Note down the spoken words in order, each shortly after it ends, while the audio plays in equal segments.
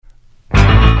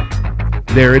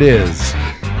There it is.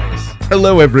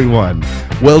 Hello, everyone.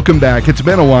 Welcome back. It's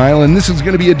been a while, and this is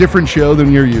going to be a different show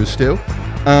than you're used to.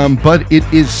 But it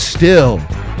is still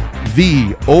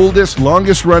the oldest,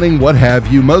 longest-running, what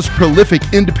have you, most prolific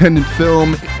independent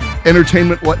film,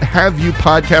 entertainment, what have you,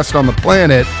 podcast on the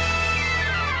planet.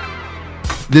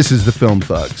 This is the Film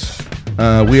Thugs.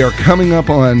 We are coming up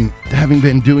on having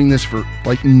been doing this for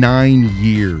like 9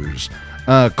 years.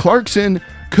 Clarkson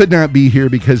could not be here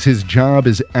because his job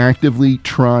is actively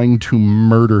trying to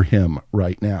murder him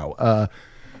right now.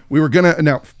 We were gonna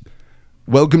now.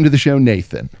 Welcome to the show,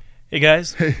 Nathan. Hey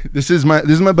guys. Hey, this is my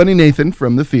buddy Nathan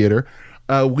from the theater.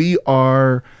 We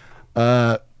are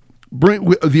the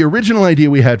original idea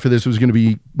we had for this was going to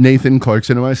be Nathan,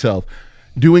 Clarkson, and myself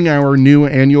doing our new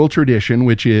annual tradition,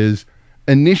 which is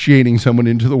initiating someone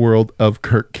into the world of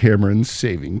Kirk Cameron's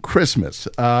Saving Christmas.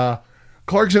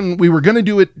 Clarkson, we were going to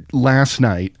do it last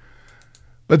night,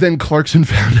 but then Clarkson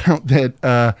found out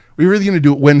that we were really going to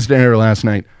do it Wednesday or last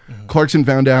night. Mm-hmm. Clarkson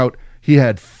found out he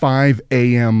had 5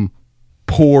 a.m.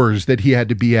 pours that he had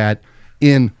to be at,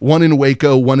 one in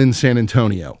Waco, one in San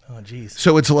Antonio. Oh, geez.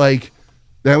 So it's like,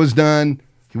 that was done.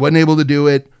 He wasn't able to do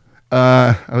it.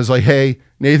 I was like, hey,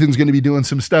 Nathan's going to be doing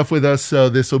some stuff with us, so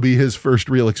this will be his first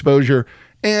real exposure.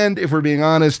 And if we're being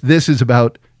honest, this is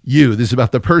about you. This is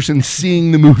about the person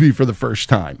seeing the movie for the first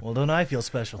time. Well, don't I feel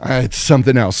special? It's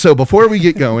something else. So before we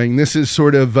get going, this is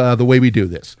sort of the way we do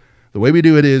this. The way we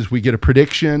do it is we get a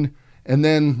prediction, and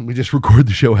then we just record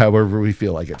the show however we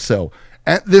feel like it. So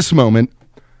at this moment,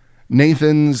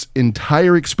 Nathan's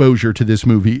entire exposure to this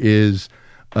movie is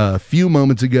a few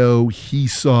moments ago, he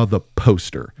saw the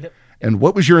poster. Yep. And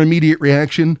what was your immediate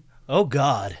reaction? Oh,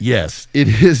 God. Yes, it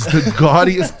is the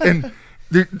gaudiest, and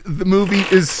the movie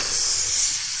is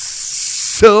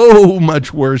so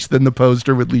much worse than the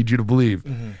poster would lead you to believe.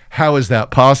 Mm-hmm. How is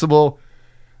that possible?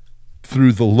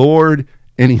 Through the Lord,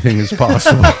 anything is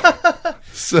possible.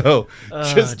 So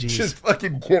just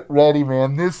fucking get ready,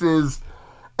 man. This is...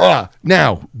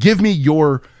 now, give me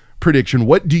your prediction.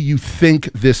 What do you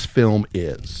think this film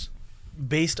is?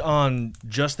 Based on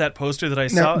just that poster that I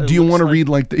saw? Do you want to read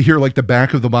hear the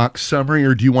back of the box summary,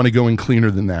 or do you want to go in cleaner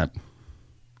than that?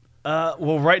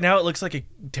 Well, right now it looks like a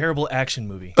terrible action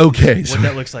movie. Okay. What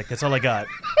that looks like. That's all I got.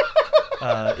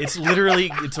 It's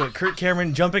like Kirk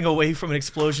Cameron jumping away from an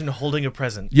explosion holding a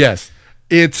present. Yes.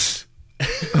 It's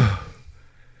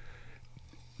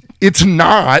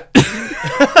not.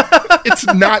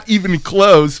 It's not even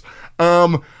close.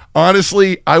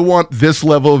 Honestly, I want this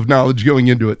level of knowledge going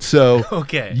into it. So,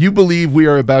 okay. You believe we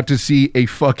are about to see a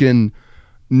fucking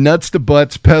nuts to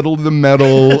butts, pedal to the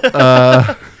metal,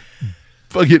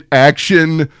 fucking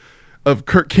action of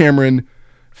Kirk Cameron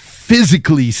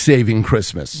physically saving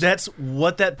Christmas. That's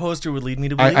what that poster would lead me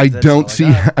to believe. I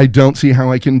don't see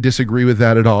how I can disagree with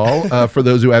that at all. For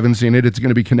those who haven't seen it, it's going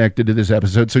to be connected to this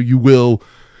episode, so you will,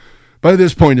 by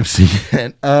this point, have seen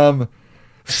it.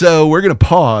 So we're going to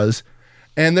pause.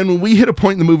 And then when we hit a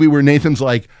point in the movie where Nathan's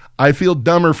like, I feel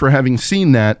dumber for having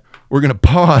seen that, we're going to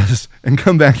pause and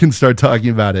come back and start talking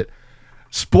about it.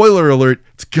 Spoiler alert,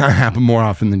 it's going to happen more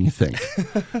often than you think.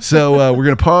 So we're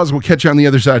going to pause. We'll catch you on the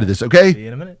other side of this, okay? See you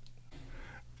in a minute.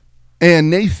 And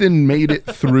Nathan made it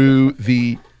through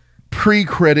the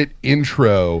pre-credit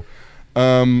intro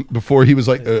before he was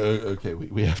like, okay,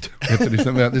 we have to do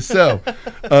something about this. So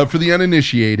for the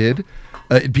uninitiated...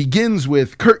 it begins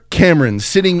with Kirk Cameron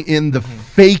sitting in the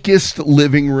fakest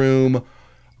living room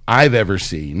I've ever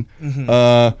seen,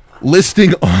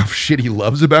 listing off shit he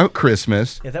loves about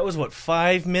Christmas. Yeah, that was,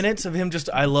 5 minutes of him just,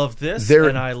 I love this,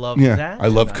 and I love that. I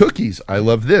love cookies. I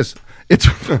love this.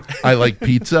 I like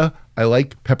pizza. I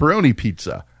like pepperoni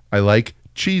pizza. I like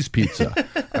cheese pizza.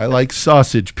 I like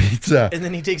sausage pizza. And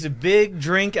then he takes a big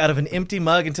drink out of an empty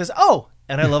mug and says, oh,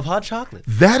 and I love hot chocolate.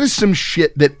 That is some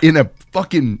shit that in a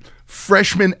fucking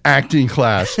freshman acting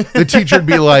class, the teacher would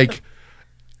be like,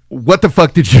 what the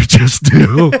fuck did you just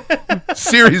do?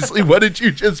 Seriously, what did you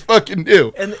just fucking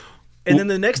do? And then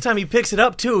the next time he picks it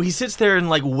up, too, he sits there and,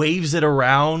 waves it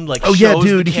around, shows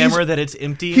the camera that it's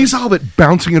empty. He's all but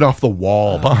bouncing it off the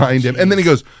wall behind him. And then he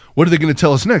goes, what are they going to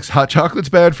tell us next? Hot chocolate's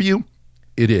bad for you?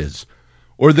 It is.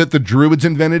 Or that the Druids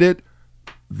invented it?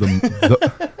 The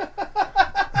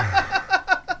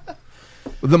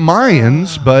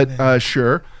Mayans, but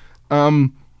sure.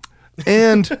 And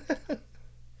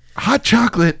hot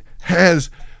chocolate has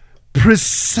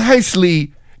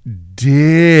precisely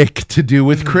dick to do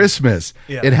with Christmas.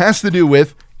 Yeah. It has to do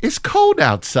with, it's cold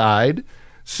outside,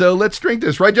 so let's drink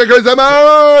this. Right, Jack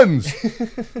Simmons?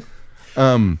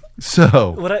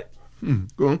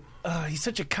 Go on. He's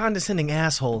such a condescending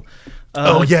asshole.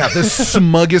 The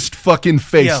smuggest fucking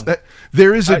face. Yeah.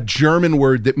 There is a German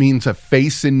word that means a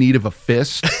face in need of a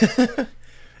fist.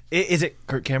 Is it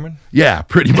Kirk Cameron? Yeah,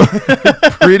 pretty much.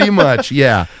 Pretty much,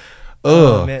 yeah.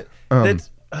 Oh, man.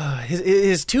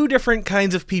 His two different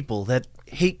kinds of people that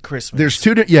hate Christmas. There's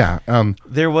two,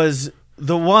 there was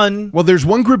the one... Well, there's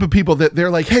one group of people that they're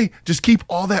like, hey, just keep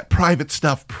all that private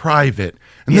stuff private.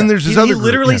 And then there's this other group. He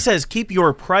literally says, keep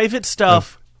your private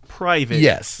stuff private.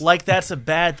 Yes. Like that's a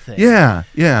bad thing. Yeah,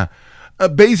 yeah.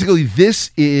 Basically,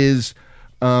 this is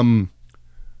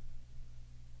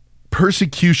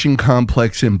persecution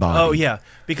complex embodied. Oh, yeah.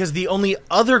 Because the only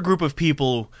other group of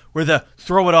people were the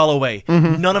throw it all away.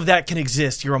 Mm-hmm. None of that can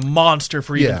exist. You're a monster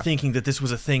for even thinking that this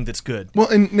was a thing that's good. Well,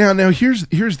 and now here's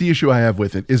the issue I have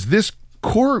with it, is this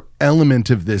core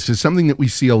element of this is something that we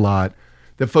see a lot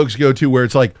that folks go to where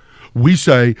it's like, we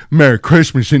say Merry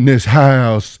Christmas in this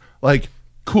house. Like,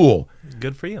 cool.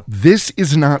 Good for you. This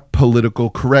is not political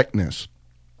correctness.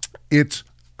 It's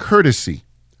courtesy.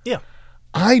 Yeah.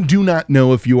 I do not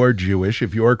know if you are Jewish,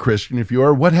 if you are Christian, if you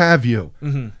are what have you.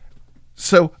 Mm-hmm.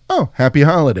 So, happy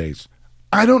holidays.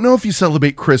 I don't know if you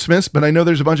celebrate Christmas, but I know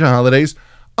there's a bunch of holidays.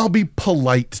 I'll be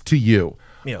polite to you.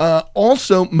 Yeah.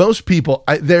 Also, most people,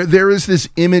 there is this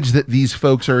image that these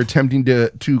folks are attempting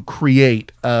to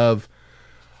create of,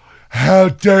 how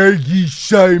dare ye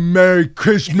say Merry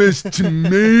Christmas to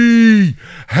me?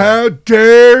 How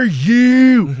dare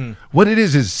you? Mm-hmm. What it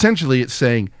is essentially it's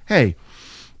saying, hey,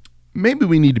 maybe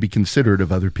we need to be considerate of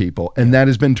other people. And that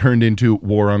has been turned into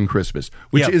war on Christmas,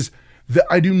 which is,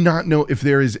 I do not know if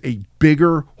there is a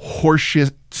bigger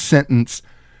horseshit sentence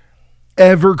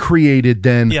ever created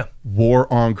than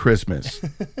war on Christmas.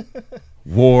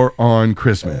 War on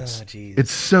Christmas.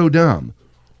 It's so dumb.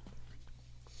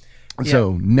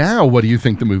 So now what do you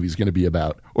think the movie's going to be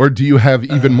about? Or do you have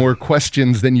even more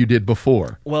questions than you did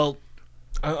before? Well,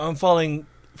 I'm falling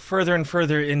further and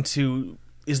further into,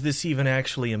 is this even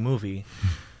actually a movie?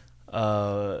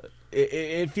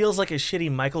 It feels like a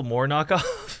shitty Michael Moore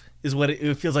knockoff is what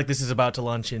it feels like this is about to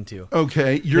launch into.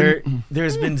 Okay.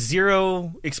 There's been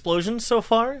 0 explosions so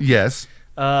far. Yes.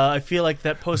 I feel like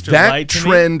that poster lied to me. That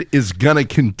trend is going to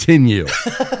continue.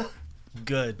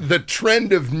 Good. The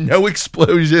trend of no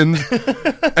explosions,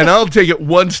 and I'll take it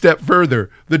one step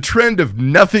further. The trend of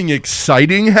nothing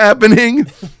exciting happening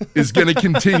is going to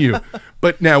continue.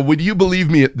 But now, would you believe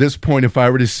me at this point if I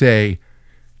were to say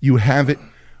you haven't?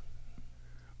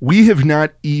 We have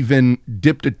not even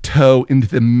dipped a toe into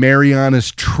the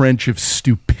Marianas Trench of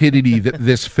stupidity that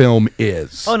this film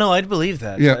is. Oh, no, I'd believe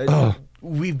that. Yeah.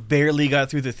 We barely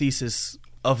got through the thesis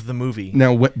of the movie.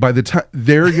 Now, by the time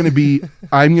there are going to be,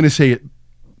 I'm going to say at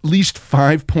least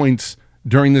 5 points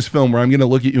during this film where I'm going to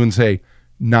look at you and say,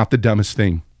 not the dumbest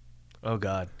thing. Oh,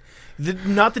 God.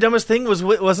 Not the dumbest thing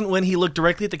wasn't when he looked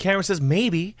directly at the camera and says,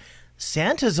 maybe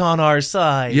Santa's on our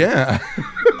side. Yeah.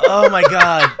 Oh, my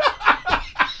God.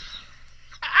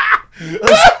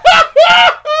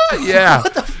 Yeah.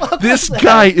 This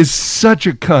guy is such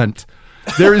a cunt.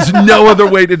 There is no other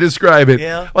way to describe it.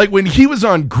 Yeah. Like when he was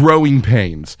on Growing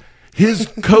Pains, his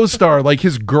co-star, like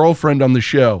his girlfriend on the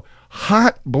show,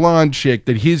 hot blonde chick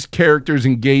that his character's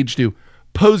engaged to,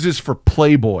 poses for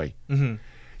Playboy. Mm-hmm.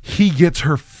 He gets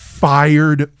her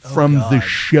fired from the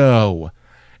show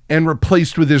and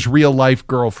replaced with his real life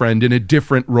girlfriend in a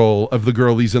different role of the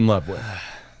girl he's in love with.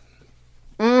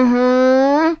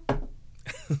 Mm-hmm.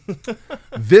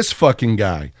 This fucking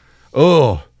guy.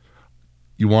 Oh,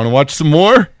 you want to watch some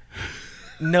more?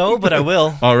 No, but I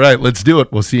will. All right, let's do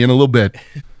it. We'll see you in a little bit.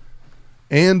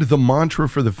 And the mantra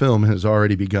for the film has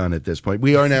already begun at this point.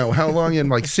 We are now, how long in?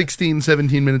 Like 16,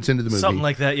 17 minutes into the movie. Something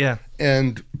like that, yeah.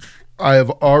 And I have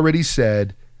already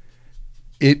said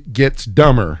it gets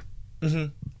dumber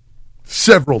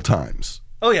several times.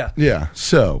 Oh, yeah. Yeah,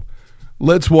 so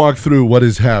let's walk through what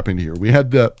has happened here. We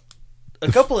had a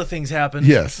couple of things happened.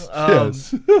 Yes,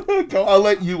 yes. I'll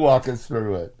let you walk us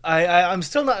through it. I'm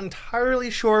still not entirely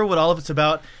sure what all of it's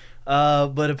about,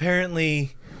 but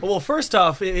apparently... Well, first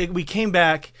off, we came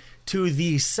back to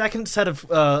the second set of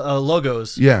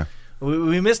logos. Yeah.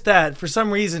 We missed that. For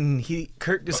some reason,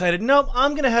 Kirk decided, nope,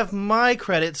 I'm going to have my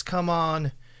credits come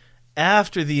on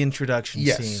after the introduction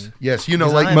scene. Yes, you know,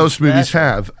 like most movies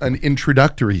have, an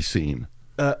introductory scene.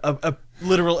 A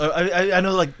literal... I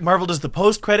know, like, Marvel does the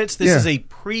post-credits. This is a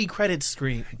pre-credits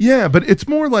screen. Yeah, but it's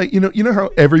more like, you know how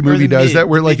every movie does that,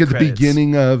 where, like, at the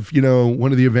beginning of, you know,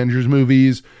 one of the Avengers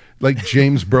movies... Like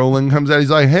James Brolin comes out,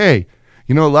 he's like, hey,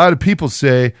 you know, a lot of people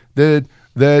say that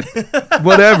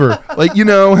whatever. Like, you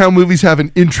know how movies have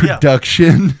an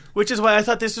introduction. Which is why I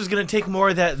thought this was going to take more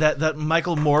of that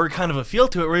Michael Moore kind of a feel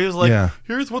to it, where he was like,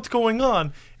 here's what's going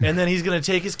on. And then he's going to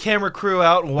take his camera crew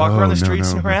out and walk around the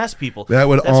streets and harass people. That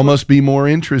would almost be more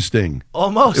interesting.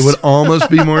 Almost. It would almost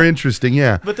be more interesting,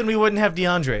 yeah. But then we wouldn't have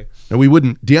DeAndre. No, we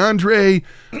wouldn't. DeAndre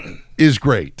is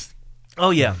great.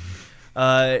 Oh, yeah.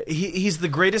 He's the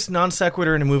greatest non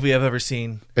sequitur in a movie I've ever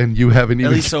seen. And you haven't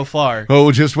even... At least so far.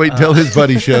 Oh, just wait till his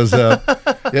buddy shows up.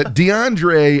 Yeah,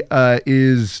 DeAndre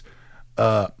is...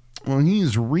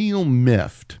 he's real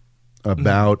miffed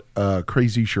about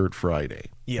Crazy Shirt Friday.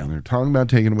 Yeah. And they're talking about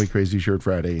taking away Crazy Shirt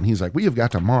Friday, and he's like, we have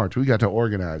got to march. We got to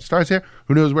organize. Starts here.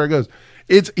 Who knows where it goes?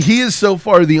 He is so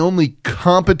far the only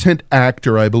competent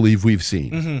actor I believe we've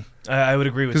seen. Mm-hmm. I would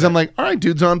agree with that. Because I'm like, all right,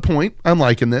 dude's on point. I'm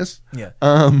liking this. Yeah.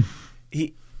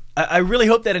 I really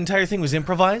hope that entire thing was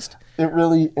improvised.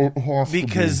 It has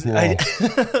because to be.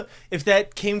 If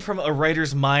that came from a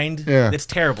writer's mind, it's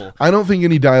terrible. I don't think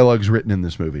any dialogue's written in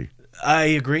this movie. I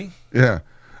agree. Yeah.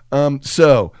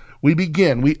 So we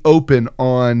begin. We open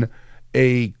on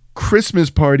a Christmas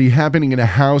party happening in a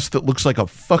house that looks like a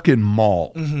fucking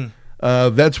mall.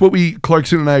 Mm-hmm. That's what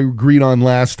Clarkson and I agreed on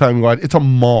last time we watched. It's a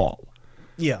mall.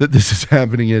 Yeah. That this is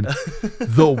happening in.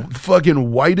 The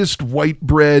fucking whitest white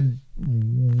bread,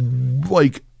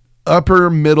 like upper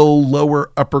middle,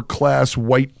 lower upper class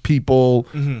white people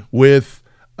with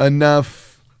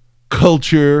enough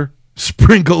culture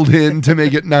sprinkled in to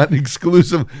make it not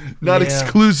exclusively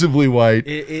white.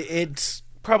 It's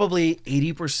probably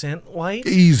 80% white.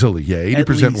 Easily, yeah,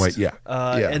 80% white, yeah.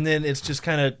 And then it's just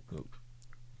kind of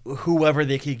whoever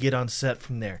they could get on set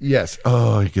from there. Yes.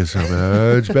 Oh, I guess so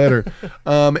much better.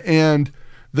 And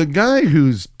the guy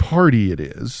whose party it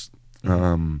is,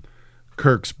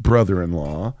 Kirk's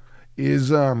brother-in-law, is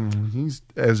he's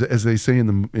as they say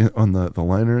on the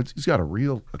liner, he's got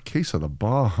a case of the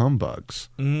bah humbugs.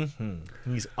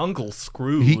 Mm-hmm. He's Uncle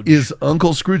Scrooge. He is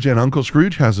Uncle Scrooge, and Uncle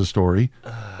Scrooge has a story.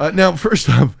 Now, first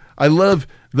off, I love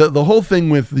the whole thing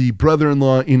with the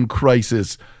brother-in-law in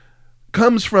crisis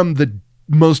comes from the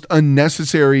most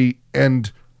unnecessary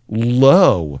and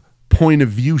low point of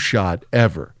view shot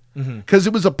ever. Because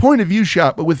it was a point of view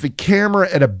shot, but with the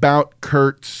camera at about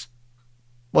Kurt's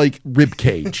rib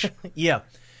cage. Yeah.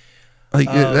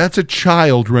 That's a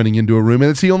child running into a room,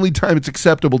 and it's the only time it's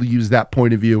acceptable to use that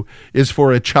point of view is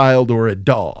for a child or a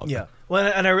dog. Yeah. Well,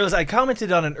 and I realized I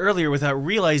commented on it earlier without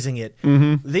realizing it.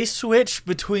 Mm-hmm. They switch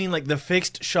between the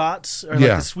fixed shots or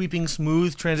the sweeping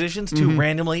smooth transitions to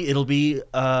randomly it'll be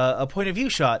a point of view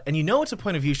shot, and it's a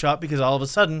point of view shot because all of a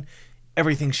sudden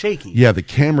everything's shaky. Yeah, the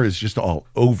camera is just all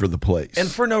over the place, and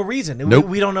for no reason. Nope.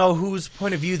 We don't know whose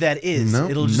point of view that is.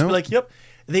 It'll just be like, yep.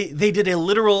 They did a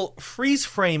literal freeze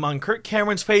frame on Kirk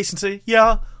Cameron's face and say,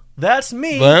 yeah, that's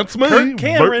me. That's me. Kirk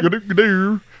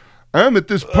Cameron. I'm at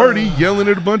this party yelling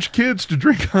at a bunch of kids to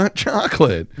drink hot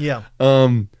chocolate. Yeah.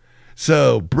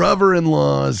 So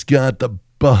brother-in-law's got the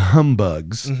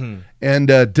humbugs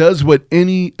and does what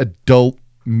any adult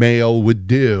male would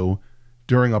do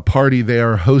during a party they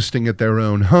are hosting at their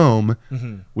own home,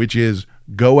 which is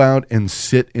go out and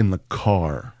sit in the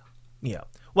car. Yeah.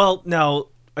 Well, now,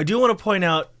 I do want to point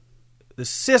out the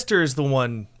sister is the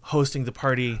one hosting the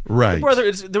party. Right.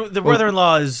 The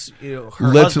brother-in-law is her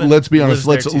husband. Let's be honest.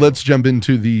 Let's jump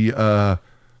into the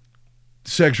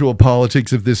sexual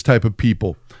politics of this type of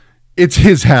people. It's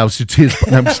his house. It's his.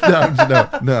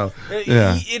 No.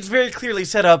 Yeah. It's very clearly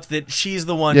set up that she's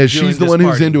the one. Yeah, she's the one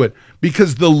who's into it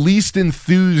because the least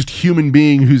enthused human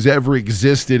being who's ever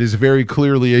existed is very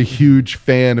clearly a huge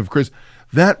fan of Chris.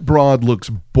 That broad looks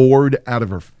bored out of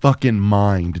her fucking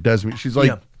mind, doesn't it? She's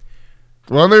like,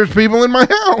 well, there's people in my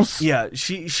house. Yeah,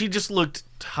 she just looked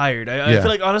tired. I feel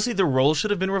like, honestly, the role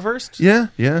should have been reversed. Yeah.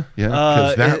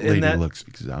 Because that lady looks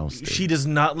exhausted. She does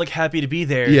not look happy to be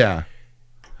there. Yeah.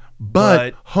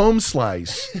 But Home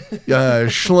Slice,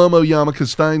 Shlomo Yarmulke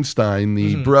Steinstein,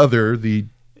 the brother, the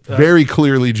very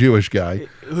clearly Jewish guy.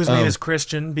 Whose name is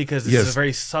Christian because this is a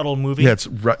very subtle movie. Yeah, it's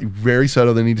very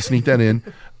subtle. They need to sneak that in.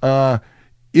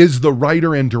 Is the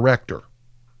writer and director.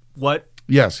 What?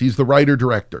 Yes, he's the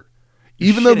writer-director.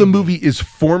 Even though the movie is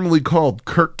formally called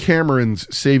Kirk Cameron's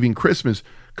Saving Christmas,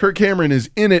 Kirk Cameron is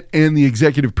in it and the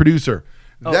executive producer.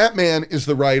 Oh. That man is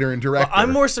the writer and director.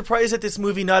 I'm more surprised that this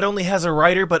movie not only has a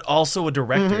writer, but also a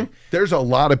director. There's a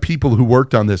lot of people who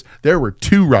worked on this. There were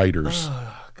 2 writers.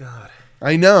 Oh, God.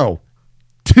 I know.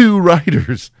 2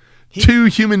 writers. 2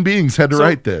 human beings had to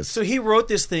write this. So he wrote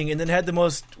this thing and then had the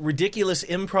most ridiculous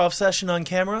improv session on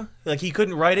camera? He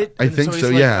couldn't write it? I think so,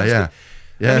 yeah.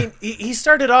 I mean, he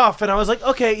started off and I was like,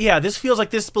 okay, yeah, this feels like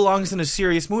this belongs in a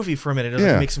serious movie for a minute. He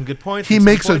makes some good points. He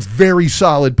makes a very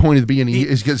solid point at the beginning.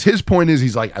 Because his point is,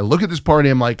 he's like, I look at this party,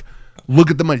 I'm like,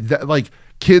 Look at the money. Like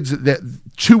kids that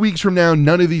 2 weeks from now,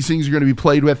 none of these things are going to be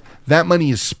played with. That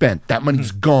money is spent. That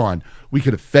money's gone. We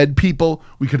could have fed people.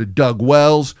 We could have dug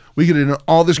wells. We could have done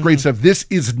all this great stuff. This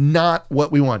is not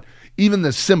what we want. Even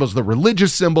the symbols, the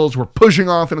religious symbols, we're pushing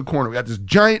off in a corner. We got this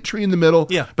giant tree in the middle,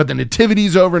 but the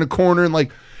nativity's over in a corner. And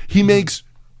like he makes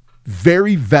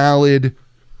very valid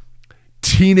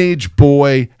teenage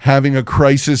boy having a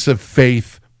crisis of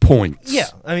faith points. Yeah.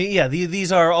 I mean,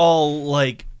 these are all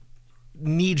like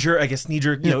knee-jerk,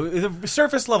 the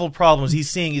surface level problems he's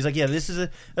seeing. He's like, this is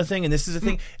a thing and this is a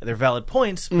thing. And they're valid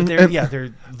points, but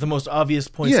they're the most obvious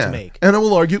points to make. And I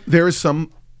will argue there is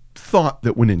some thought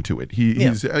that went into it.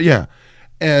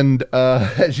 And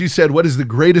as you said, what is the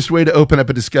greatest way to open up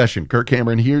a discussion? Kirk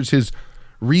Cameron hears his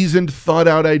reasoned,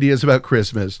 thought-out ideas about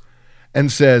Christmas and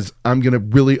says, I'm going to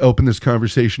really open this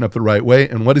conversation up the right way.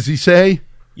 And what does he say?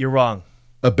 You're wrong.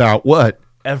 About what?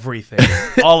 Everything.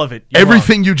 All of it.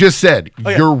 Everything wrong. You just said.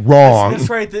 You're wrong. That's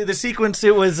right. The sequence,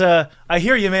 it was, I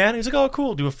hear you, man. He's like, oh,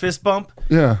 cool. Do a fist bump.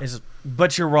 Yeah. He says,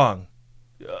 but you're wrong.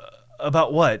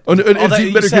 About what? Oh, no, it's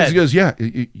even better because he goes,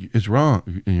 it's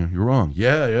wrong. You're wrong.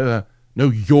 Yeah. No,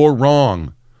 you're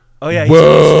wrong. Oh, yeah.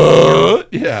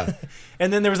 What? Yeah.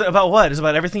 And then there was about what? It's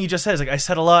about everything you just said. It's like, I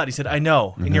said a lot. He said, I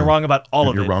know. And you're wrong about all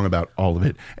of it. You're wrong about all of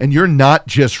it. And you're not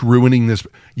just ruining this.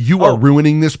 You are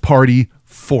ruining this party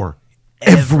for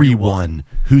everyone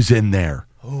who's in there.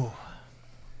 Ooh.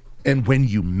 And when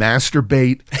you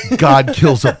masturbate, God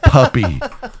kills a puppy.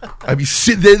 I mean,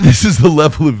 this is the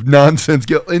level of nonsense.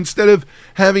 Instead of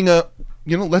having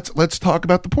let's talk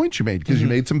about the points you made because you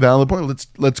made some valid points.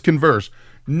 Let's converse.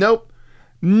 Nope.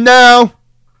 No.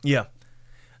 Yeah.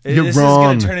 You're this wrong. is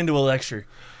going to turn into a lecture.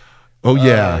 Oh,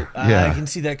 yeah. I can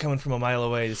see that coming from a mile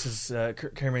away. This is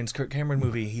Kirk Cameron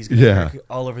movie. He's going to be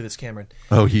all over this Cameron.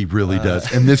 Oh, he really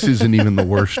does. And this isn't even the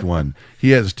worst one.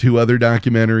 He has 2 other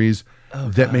documentaries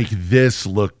that make this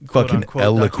look fucking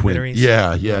eloquent.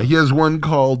 Yeah. He has one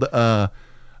called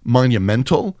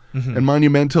Monumental. And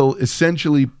Monumental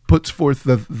essentially puts forth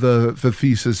the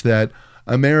thesis that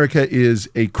America is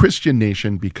a Christian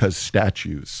nation because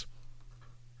statues.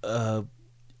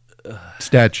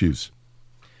 Statues.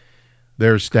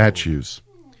 They're statues.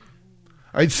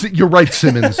 You're right,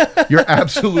 Simmons. You're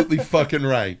absolutely fucking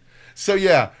right. So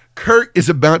yeah, Kurt is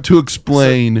about to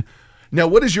explain. Now,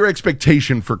 what is your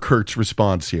expectation for Kurt's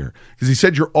response here? Because he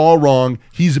said you're all wrong.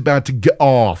 He's about to get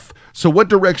off. So what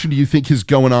direction do you think his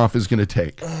going off is going to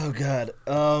take? Oh, God.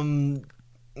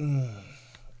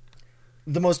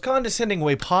 The most condescending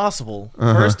way possible,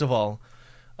 first of all.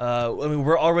 I mean,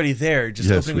 we're already there.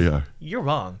 Just we are. You're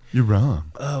wrong. You're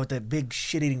wrong. Oh, with that big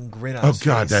shit-eating grin on his face.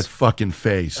 Oh, God, that fucking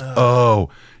face.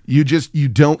 You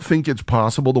don't think it's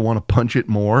possible to want to punch it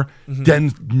more.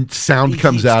 Then sound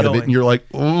comes out of it, and you're like,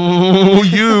 oh,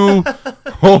 you.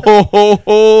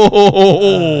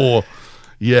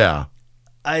 Yeah.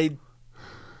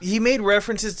 He made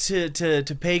references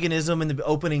to paganism in the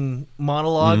opening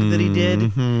monologue that he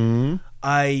did.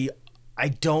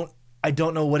 I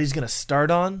don't know what he's going to start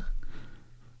on.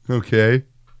 Okay.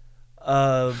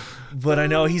 But I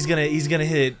know he's gonna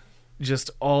hit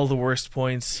just all the worst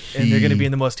points, and they're gonna be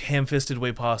in the most ham-fisted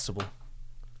way possible.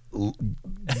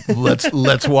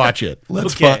 Let's watch it.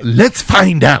 Let's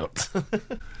find out.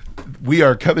 We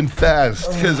are coming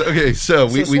fast because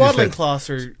swaddling cloths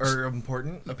are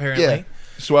important apparently. Yeah,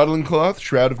 swaddling cloth,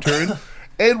 shroud of Turin,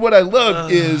 and what I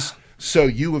love is. So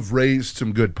you have raised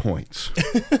some good points.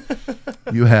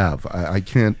 You have. I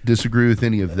can't disagree with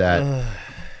any of that.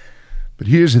 But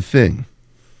here's the thing.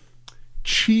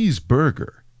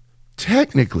 Cheeseburger.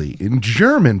 Technically, in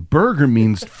German, burger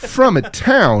means from a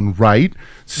town, right?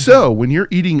 So when you're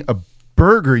eating a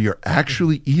burger, you're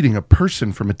actually eating a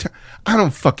person from a town. I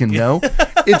don't fucking know.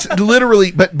 It's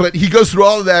literally, but he goes through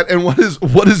all of that, and what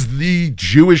does the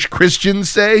Jewish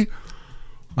Christians say?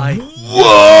 What?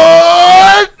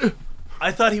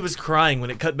 I thought he was crying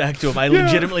when it cut back to him. I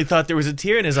legitimately thought there was a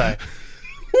tear in his eye.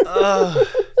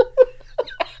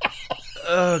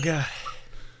 Oh, God.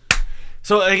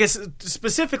 So I guess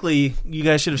specifically, you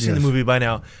guys should have seen the movie by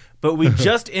now. But we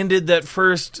just ended that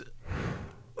first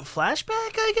flashback,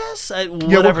 I guess?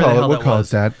 We'll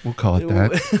call it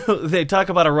that. They talk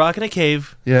about a rock in a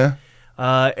cave. Yeah.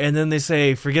 And then they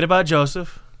say, forget about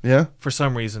Joseph. Yeah. For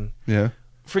some reason. Yeah.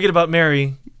 Forget about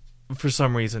Mary. For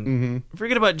some reason.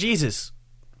 Forget about Jesus.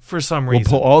 For some reason.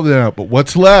 We'll pull all that out, but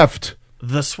what's left?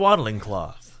 The swaddling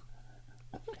cloth.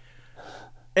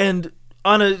 And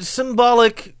on a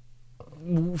symbolic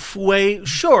way,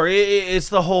 sure, it's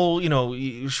the whole,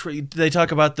 they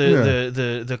talk about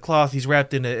the cloth he's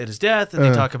wrapped in at his death, and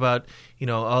they talk about,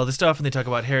 all the stuff, and they talk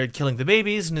about Herod killing the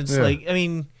babies, and it's like, I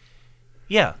mean,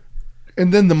 yeah.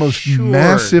 And then the most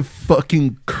massive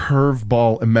fucking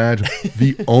curveball imaginable.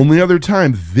 The only other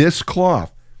time this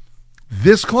cloth,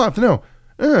 now,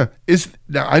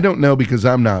 I don't know because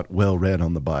I'm not well read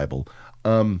on the Bible.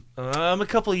 I'm a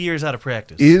couple of years out of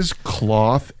practice. Is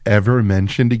cloth ever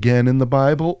mentioned again in the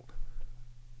Bible?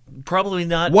 Probably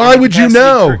not. Why would you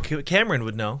know? Kirk Cameron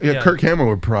would know. Yeah, Kirk Cameron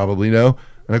would probably know.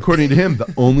 And according to him,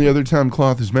 the only other time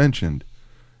cloth is mentioned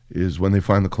is when they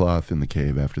find the cloth in the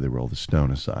cave after they roll the stone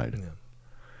aside. Yeah.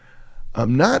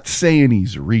 I'm not saying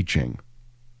he's reaching.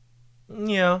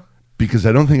 Yeah. Because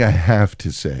I don't think I have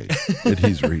to say that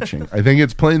he's reaching. I think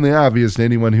it's plainly obvious to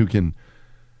anyone who can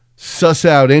suss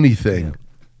out anything.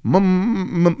 Yeah.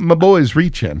 My boy's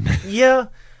reaching. Yeah.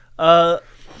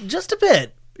 Just a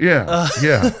bit. Yeah.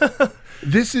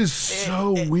 This is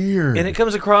so weird. And it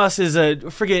comes across as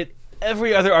forget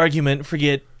every other argument,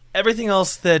 forget everything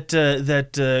else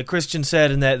that Christian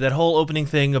said in that whole opening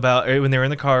thing about when they were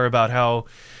in the car about how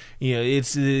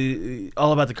it's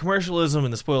all about the commercialism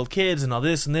and the spoiled kids and all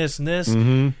this and this and this.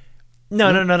 Mm-hmm.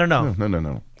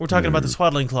 No. We're talking about the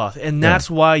swaddling cloth, and that's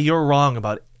why you're wrong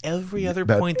about every other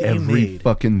point that you made. Every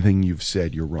fucking thing you've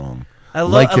said, you're wrong.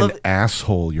 An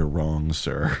asshole, you're wrong,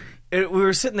 sir. We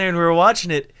were sitting there and we were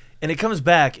watching it, and it comes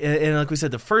back, and like we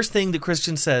said, the first thing that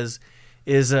Christian says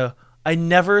is, I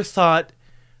never thought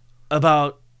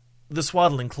about the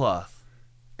swaddling cloth.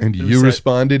 And you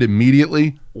responded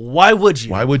immediately? Why would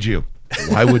you? Why would you?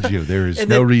 There is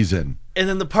no reason. And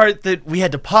then the part that we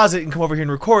had to pause it and come over here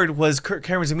and record was Kirk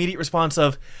Cameron's immediate response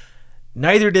of,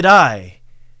 neither did I.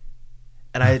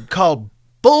 And I had called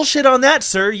bullshit on that,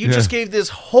 sir. You just gave this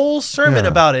whole sermon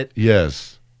about it.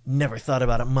 Yes. Never thought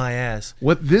about it, my ass.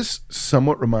 What this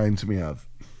somewhat reminds me of,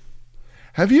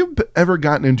 have you ever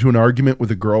gotten into an argument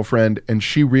with a girlfriend and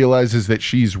she realizes that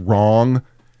she's wrong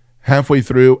halfway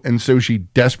through, and so she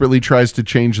desperately tries to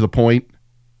change the point?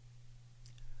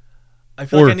 I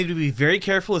feel like I need to be very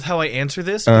careful with how I answer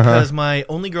this because my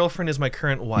only girlfriend is my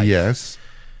current wife. Yes.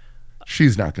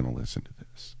 She's not going to listen to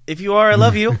this. If you are, I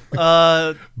love you.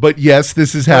 But yes,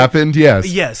 this has happened. Yes.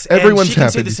 Yes. Everyone's she can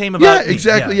happened. say the same about me.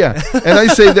 Exactly. Yeah. And I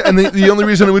say that, and the only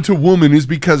reason I went to woman is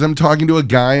because I'm talking to a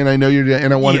guy, and I know you're,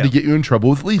 and I wanted to get you in trouble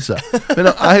with Lisa. And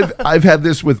I've had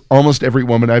this with almost every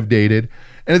woman I've dated,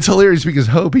 and it's hilarious because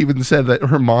Hope even said that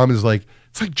her mom is like,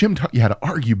 it's like Jim taught you how to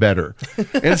argue better.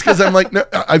 And it's because I'm like, no,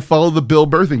 I follow the Bill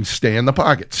Burr thing. Stay in the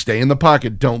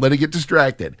pocket. Don't let it get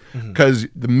distracted. Because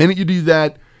the minute you do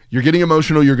that, you're getting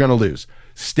emotional, you're going to lose.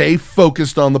 Stay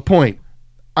focused on the point.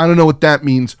 I don't know what that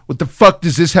means. What the fuck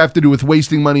does this have to do with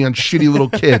wasting money on shitty little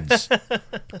kids?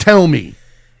 Tell me.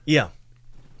 Yeah.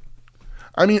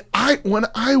 I mean, when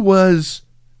I was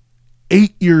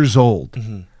 8 years old,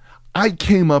 I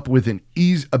came up with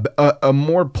a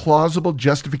more plausible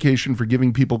justification for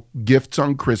giving people gifts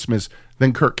on Christmas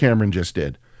than Kirk Cameron just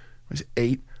did. I was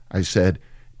 8. I said,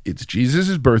 it's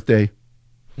Jesus' birthday.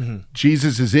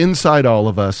 Jesus is inside all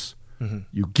of us.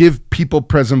 You give people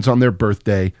presents on their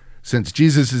birthday. Since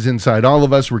Jesus is inside all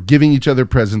of us, we're giving each other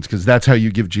presents because that's how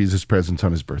you give Jesus presents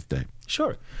on his birthday.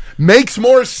 Sure. Makes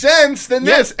more sense than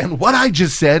this. And what I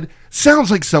just said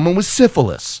sounds like someone with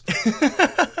syphilis.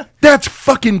 That's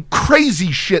fucking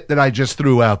crazy shit that I just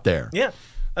threw out there. Yeah.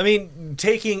 I mean,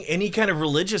 taking any kind of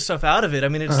religious stuff out of it, I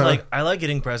mean, it's like, I like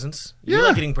getting presents. You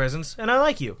like getting presents, and I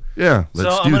like you. Yeah, let's do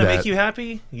that. So I'm going to make you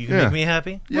happy. You can make me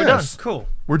happy. We're done. Cool.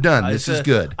 We're done. This is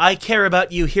good. I care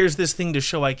about you. Here's this thing to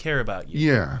show I care about you.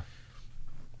 Yeah.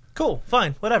 Cool.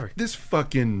 Fine. Whatever. This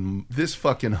fucking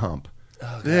hump.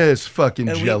 Oh, this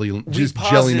fucking jelly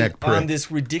neck prick. On this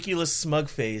ridiculous smug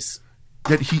face.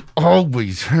 That he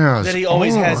always has.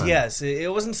 Yes.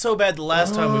 It wasn't so bad the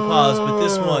last time we paused, but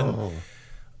this one...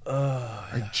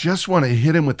 I just want to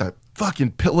hit him with a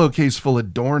fucking pillowcase full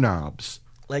of doorknobs.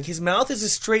 Like, his mouth is a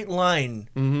straight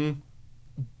line,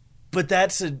 but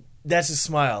that's a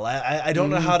smile. I don't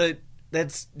know how to.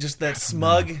 That's just that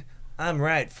smug. I'm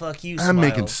right. Fuck you. Smile. I'm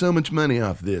making so much money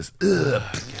off this. Ugh.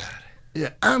 God. Yeah,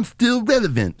 I'm still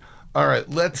relevant. All right,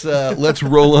 let's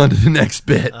roll on to the next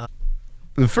bit.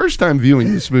 The first time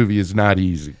viewing this movie is not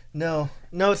easy. No,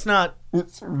 it's not.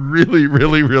 It's really,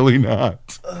 really, really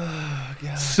not. Oh,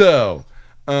 God. So,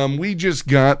 we just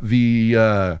got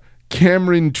the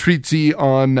Cameron treatsy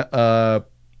on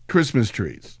Christmas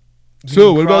trees.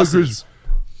 So, what about Christmas?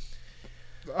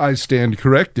 I stand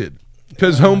corrected.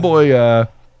 Because homeboy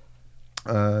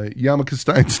Yamaka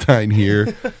Steinstein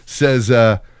here says,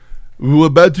 what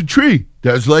about the tree?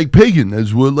 That's like pagan.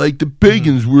 That's what like the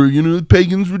pagans were, the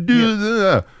pagans would do.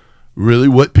 Yeah. Really?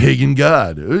 What pagan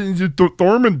god?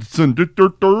 Thormundson.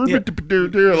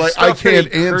 Like, I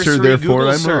can't answer, therefore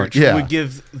I'm wrong. Yeah. Would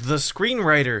give the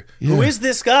screenwriter, who is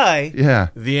this guy,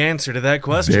 the answer to that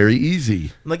question. Very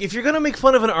easy. Like, if you're going to make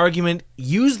fun of an argument,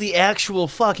 use the actual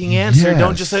fucking answer. Yes.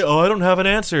 Don't just say, I don't have an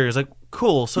answer. It's like,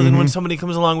 cool. So then when somebody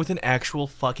comes along with an actual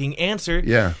fucking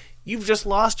answer, you've just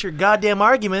lost your goddamn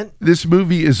argument. This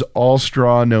movie is all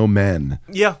straw, no men.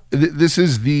 Yeah. This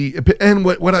is and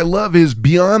what I love is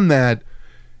beyond that,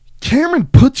 Cameron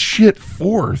puts shit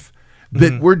forth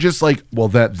that we're just like, well,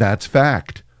 that's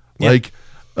fact. Yeah. Like,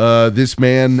 this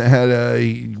man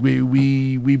had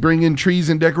we bring in trees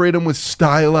and decorate them with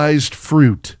stylized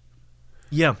fruit.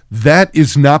 Yeah. That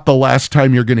is not the last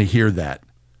time you're going to hear that.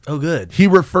 Oh, good. He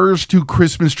refers to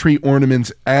Christmas tree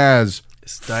ornaments as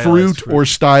fruit or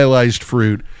stylized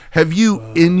fruit. Have you,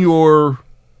 in your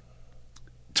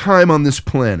time on this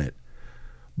planet,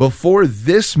 before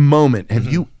this moment, have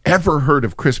you ever heard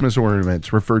of Christmas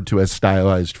ornaments referred to as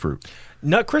stylized fruit?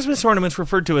 Not Christmas ornaments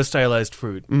referred to as stylized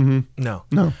fruit. No.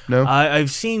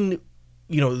 I've seen,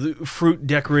 the fruit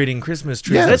decorating Christmas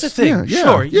trees. Yes, that's a thing.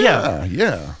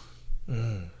 Yeah.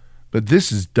 But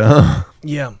this is dumb.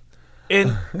 Yeah.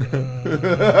 And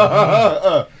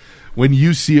when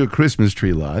you see a Christmas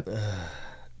tree lot,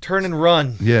 turn and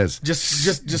run. Yes.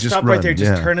 Just stop run. Right there.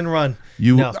 Just turn and run.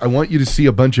 I want you to see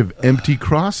a bunch of empty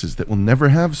crosses that will never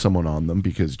have someone on them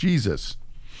because Jesus.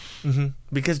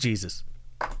 Because Jesus.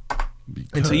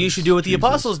 And so you should do what the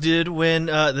apostles did when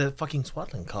the fucking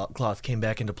swaddling cloth came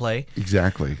back into play.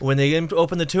 Exactly. When they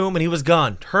opened the tomb and he was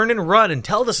gone. Turn and run and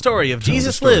tell the story of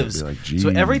Jesus lives. Like, so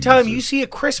every time you see a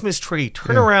Christmas tree,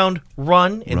 turn around,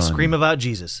 run, and scream about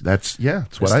Jesus. That's what I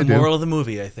do. That's the moral of the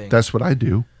movie, I think. That's what I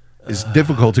do. It's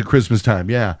difficult at Christmas time,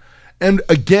 yeah. And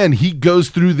again, he goes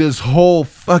through this whole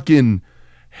fucking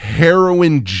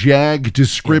heroin jag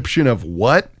description of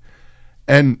what?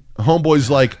 And Homeboy's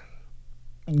like,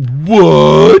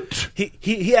 what?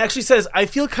 He actually says, I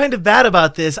feel kind of bad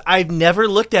about this. I've never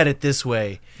looked at it this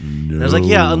way. No, and I was like,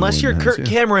 yeah, unless you're Kirk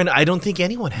Cameron, I don't think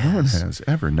anyone has. No one has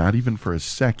ever, not even for a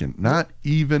second. Not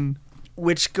even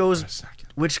which goes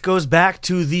back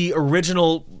to the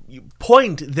original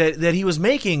point that he was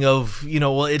making of,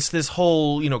 it's this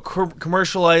whole,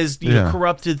 commercialized,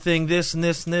 corrupted thing, this and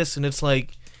this and this. And it's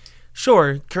like,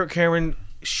 sure, Kirk Cameron,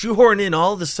 shoehorn in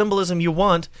all the symbolism you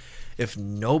want. If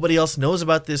nobody else knows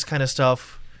about this kind of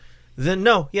stuff, then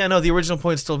the original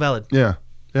point's still valid. Yeah.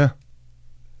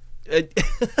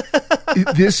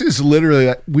 This is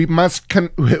literally we must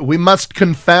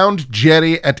confound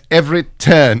Jerry at every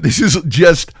turn. This is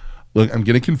just look. I'm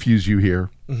going to confuse you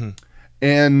here,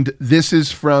 and this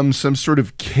is from some sort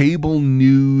of cable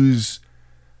news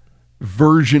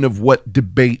version of what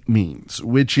debate means,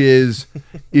 which is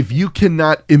if you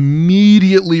cannot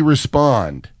immediately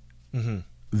respond.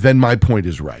 Then my point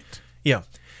is right. Yeah.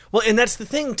 Well, and that's the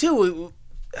thing, too.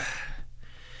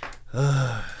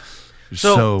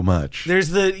 So much.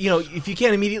 There's if you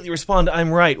can't immediately respond, I'm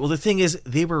right. Well, the thing is,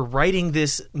 they were writing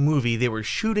this movie. They were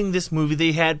shooting this movie.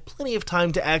 They had plenty of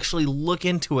time to actually look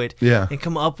into it and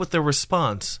come up with a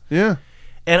response. Yeah.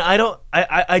 And I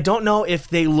don't know if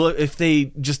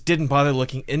they just didn't bother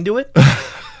looking into it.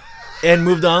 And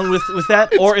moved on with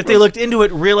that, or if they looked into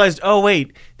it, realized, oh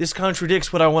wait, this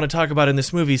contradicts what I want to talk about in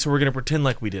this movie, so we're going to pretend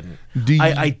like we didn't.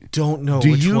 I don't know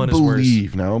which one is worse. Do you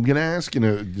believe? Now I'm going to ask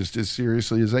just as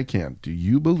seriously as I can. Do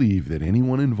you believe that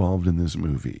anyone involved in this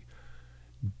movie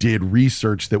did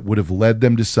research that would have led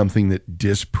them to something that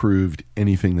disproved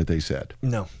anything that they said?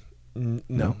 No.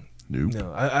 Nope.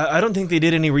 No. I don't think they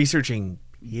did any researching.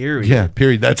 Yeah,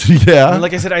 period. That's and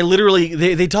like I said, I literally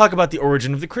they talk about the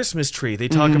origin of the Christmas tree. They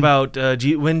talk about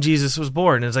when Jesus was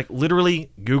born. And it's like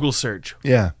literally Google search.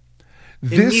 Yeah,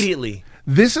 immediately.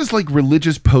 This is like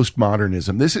religious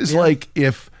postmodernism. This is like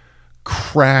if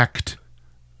Cracked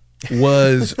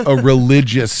was a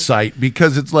religious site,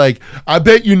 because it's like, I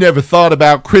bet you never thought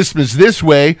about Christmas this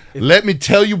way. Let me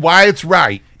tell you why it's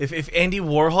right. If Andy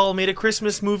Warhol made a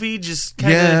Christmas movie, just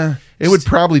kind of... it would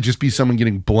probably just be someone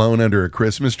getting blown under a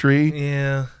Christmas tree.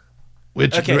 Yeah.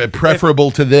 Which, preferable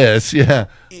to this, yeah.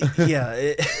 Yeah.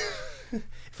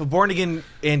 If a born-again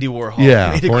Andy Warhol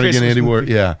made a born-again Andy Warhol,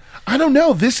 yeah. I don't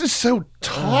know. This is so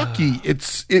talky.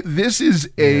 This is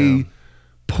a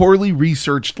poorly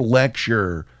researched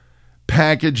lecture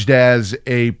packaged as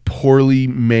a poorly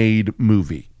made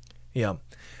movie. Yeah.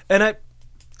 And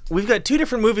we've got two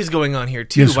different movies going on here,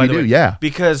 too, by the way. Yeah.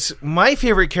 Because my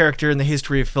favorite character in the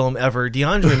history of film ever,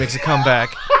 DeAndre, makes a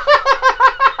comeback.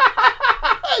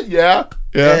 Yeah.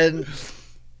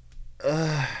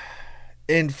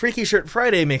 And Freaky Shirt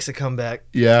Friday makes a comeback.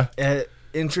 Yeah.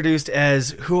 introduced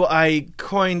as who I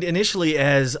coined initially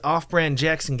as off-brand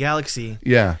Jackson Galaxy.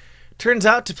 Yeah. Turns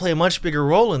out to play a much bigger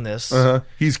role in this.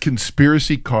 He's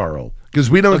Conspiracy Carl. Because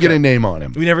we don't get a name on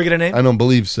him. We never get a name? I don't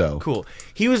believe so. Cool.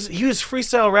 He was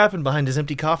freestyle rapping behind his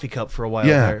empty coffee cup for a while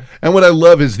there. And what I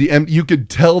love is you could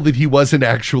tell that he wasn't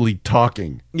actually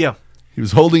talking. Yeah. He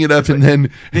was holding it up and then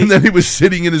he was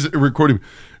sitting in his recording.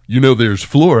 There's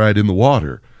fluoride in the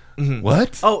water. Mm-hmm.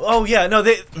 What? Oh yeah. No,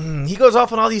 he goes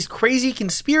off on all these crazy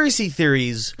conspiracy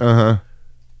theories.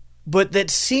 But that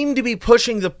seem to be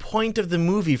pushing the point of the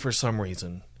movie for some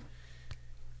reason.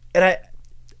 And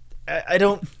I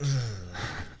don't...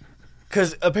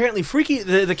 Because apparently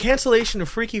the cancellation of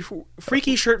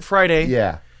Freaky Shirt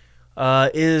Friday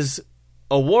is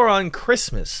a war on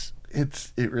Christmas.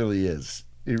 It really is.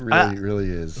 It really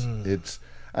is. It's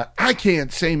I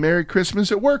can't say Merry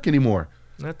Christmas at work anymore.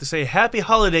 I have to say Happy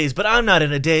Holidays, but I'm not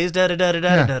in a daze.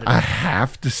 I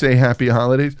have to say Happy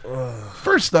Holidays.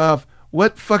 First off,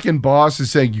 what fucking boss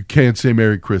is saying you can't say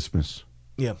Merry Christmas?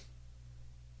 Yeah.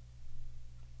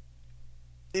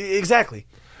 Exactly.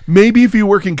 Maybe if you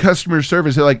work in customer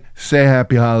service, they're like, say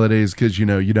Happy Holidays because, you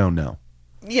don't know.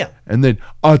 Yeah. And then,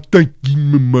 I thank you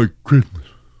Merry Christmas.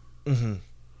 Mm-hmm.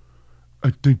 I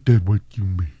think that's what you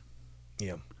mean.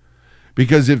 Yeah.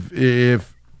 Because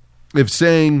if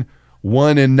saying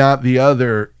one and not the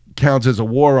other counts as a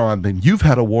war on, then you've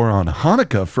had a war on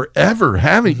Hanukkah forever,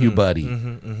 haven't you, buddy?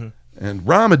 And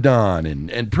Ramadan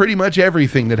and pretty much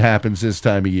everything that happens this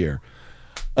time of year.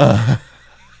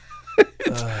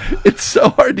 It's so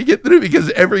hard to get through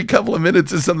because every couple of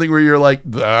minutes is something where you're like,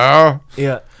 ah.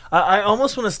 Yeah. I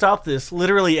almost want to stop this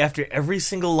literally after every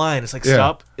single line. It's like,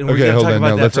 stop. And we're okay, going to talk about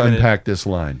now that let's for a minute. unpack this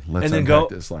line.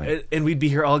 And we'd be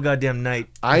here all goddamn night.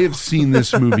 I have seen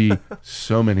this movie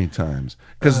so many times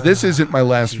because this isn't my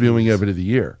last viewing of it of the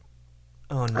year.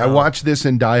 Oh, no. I watched this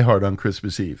in Die Hard on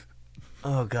Christmas Eve.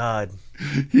 Oh, God.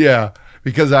 Yeah,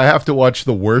 because I have to watch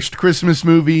the worst Christmas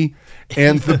movie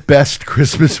and the best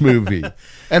Christmas movie.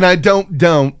 And I don't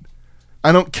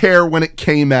care when it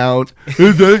came out.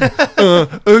 Actually,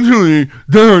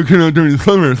 that came out during the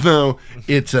summer. So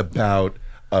it's about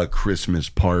a Christmas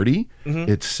party.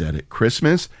 It's set at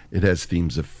Christmas. It has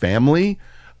themes of family.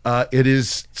 It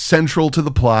is central to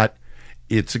the plot.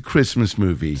 It's a Christmas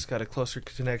movie. It's got a closer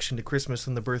connection to Christmas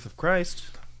than the birth of Christ.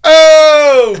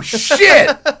 Oh,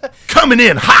 shit! Coming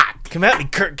in hot. Come at me,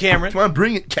 Kirk Cameron. Come on,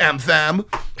 bring it, Cam Fam.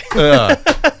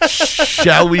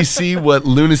 Shall we see what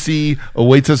lunacy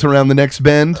awaits us around the next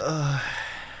bend?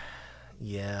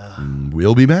 Yeah.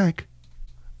 We'll be back.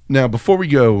 Now, before we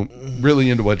go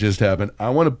really into what just happened, I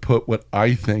want to put what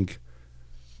I think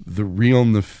the real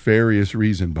nefarious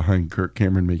reason behind Kirk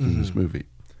Cameron making this movie.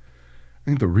 I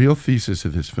think the real thesis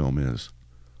of this film is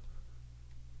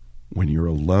when you're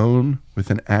alone with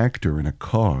an actor in a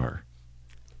car,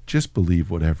 just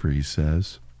believe whatever he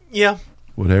says. Yeah.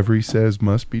 Whatever he says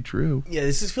must be true. Yeah,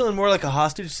 this is feeling more like a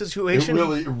hostage situation.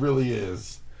 It really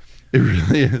is. It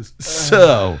really is.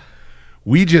 So,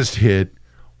 we just hit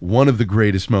one of the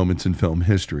greatest moments in film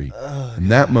history.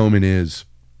 And that moment is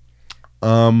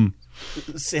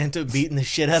Santa beating the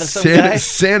shit out of some guy.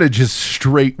 Santa just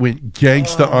straight went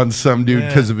gangsta on some dude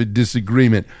because of a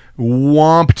disagreement.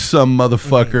 Whomped some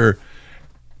motherfucker.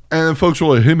 And then folks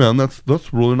were like, hey man,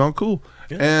 that's really not cool.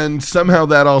 Yeah. And somehow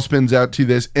that all spins out to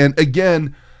this. And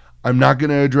again, I'm not going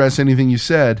to address anything you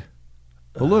said.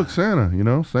 But look, Santa,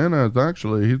 Santa is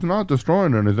actually, he's not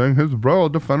destroying anything. He's a bro, a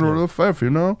defender of the faith,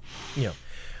 Yeah.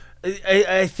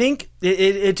 I think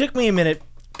it took me a minute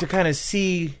to kind of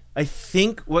see, I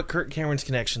think, what Kirk Cameron's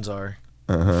connections are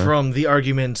from the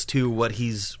arguments to what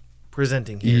he's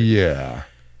presenting here. Yeah.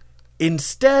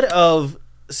 Instead of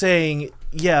saying,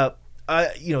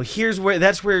 here's where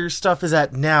that's where stuff is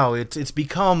at now. It's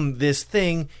become this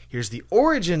thing. Here's the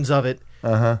origins of it,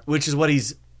 which is what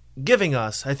he's giving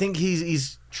us. I think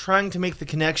he's trying to make the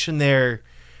connection there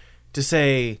to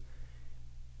say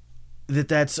that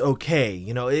that's okay.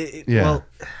 Well,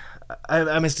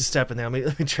 I missed a step in there.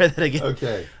 Let me try that again.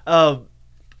 Okay.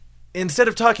 Instead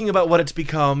of talking about what it's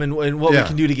become and what we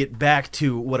can do to get back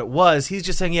to what it was, he's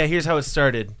just saying, here's how it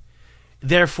started.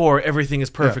 Therefore, everything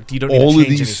is perfect. You don't need to change all of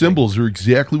these anything. Symbols are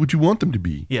exactly what you want them to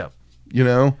be. Yeah.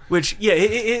 Which,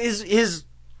 his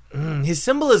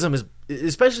symbolism is,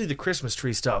 especially the Christmas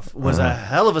tree stuff, was a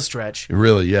hell of a stretch.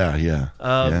 Really, yeah.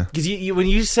 Because when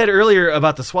you said earlier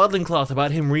about the swaddling cloth, about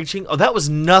him reaching, that was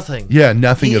nothing. Yeah,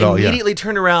 nothing at all. He immediately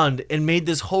turned around and made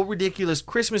this whole ridiculous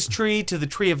Christmas tree to the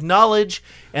tree of knowledge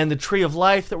and the tree of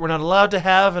life that we're not allowed to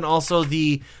have, and also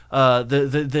the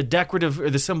decorative or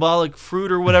the symbolic fruit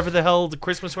or whatever the hell the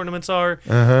Christmas ornaments are,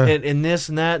 and this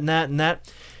and that and that and that.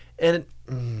 And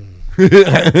Yeah.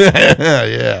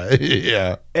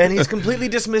 And he's completely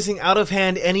dismissing out of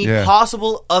hand any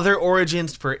possible other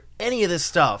origins for any of this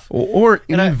stuff. Or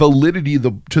any validity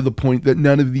to the point that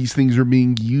none of these things are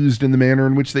being used in the manner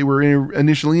in which they were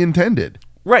initially intended.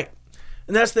 Right.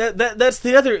 And that's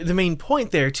the main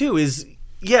point there, too, is,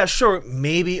 yeah, sure,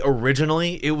 maybe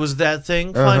originally it was that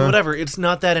thing. Fine, whatever. It's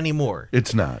not that anymore.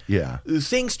 It's not, yeah.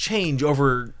 Things change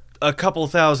over a couple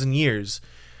thousand years.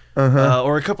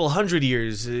 Or a couple hundred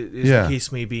years, is the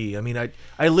case may be. I mean, I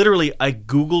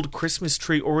Googled Christmas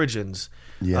tree origins.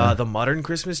 Yeah. The modern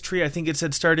Christmas tree, I think it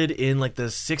said started in like the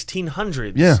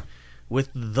 1600s. Yeah. With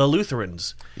the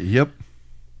Lutherans. Yep.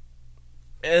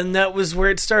 And that was where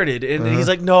it started. And he's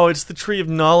like, no, it's the tree of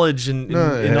knowledge and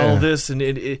all this. And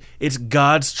it's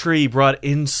God's tree brought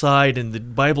inside. And the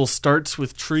Bible starts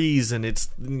with trees. And it's...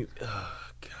 Oh,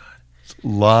 God. It's a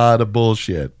lot of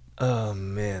bullshit. Oh,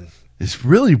 man. It's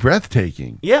really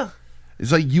breathtaking. Yeah.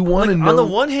 It's like you want to know... On the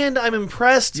one hand, I'm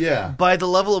impressed by the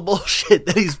level of bullshit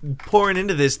that he's pouring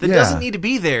into this that doesn't need to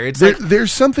be there. It's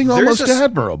there's something almost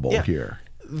admirable here.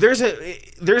 There's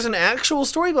an actual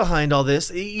story behind all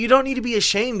this. You don't need to be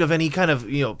ashamed of any kind of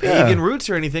pagan roots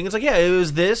or anything. It's like, it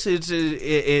was this.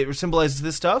 It symbolizes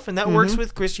this stuff, and that works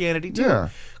with Christianity too. Yeah.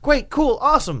 Great, cool,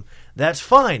 awesome. That's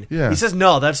fine. Yeah. He says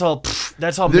no. That's all made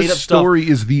up stuff. This story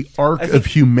is the arc of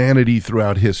humanity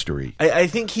throughout history. I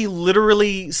think he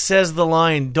literally says the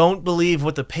line, "Don't believe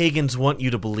what the pagans want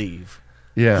you to believe."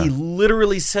 Yeah. He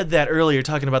literally said that earlier,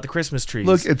 talking about the Christmas trees.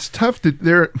 Look, it's tough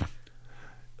to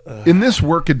in this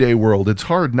workaday world, it's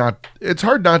hard not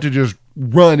to just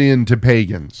run into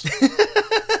pagans.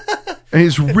 And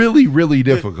it's really, really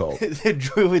difficult. The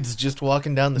druids just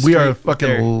walking down the street. We are fucking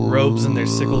with their robes and their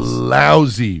sickles.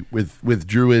 Lousy with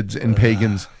druids and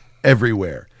pagans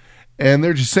everywhere. And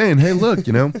they're just saying, hey, look,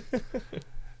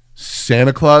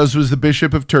 Santa Claus was the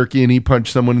Bishop of Turkey and he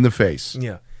punched someone in the face.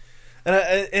 Yeah.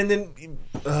 And then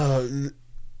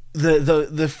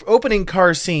the opening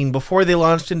car scene before they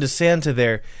launched into Santa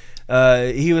there,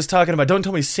 he was talking about, don't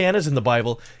tell me Santa's in the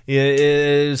Bible.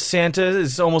 Santa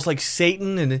is almost like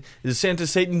Satan, and is Santa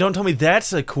Satan? Don't tell me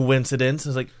that's a coincidence. I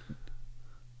was like,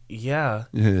 yeah,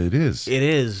 it is. It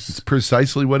is. It's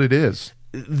precisely what it is.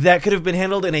 That could have been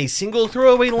handled in a single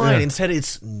throwaway line. Yeah. Instead,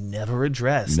 it's never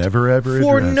addressed. Never, ever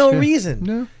for addressed. No reason.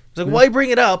 No. It's like, why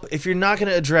bring it up if you're not going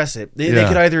to address it? They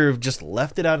could either have just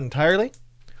left it out entirely,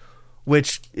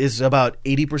 which is about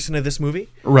 80% of this movie.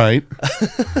 Right.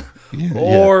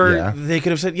 Or they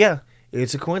could have said,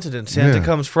 it's a coincidence. Santa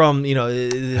comes from,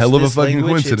 this, hell of a fucking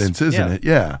language. coincidence, isn't it?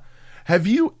 Yeah. Have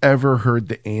you ever heard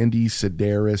the Andy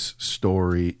Sedaris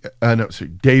story?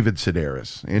 David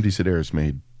Sedaris. Andy Sedaris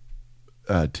made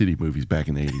titty movies back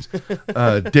in the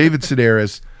 80s. David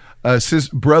Sedaris,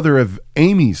 brother of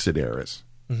Amy Sedaris.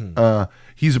 Mm-hmm.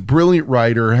 He's a brilliant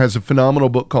writer, has a phenomenal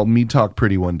book called Me Talk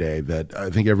Pretty One Day that I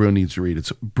think everyone needs to read.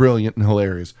 It's brilliant and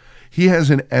hilarious. He has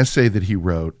an essay that he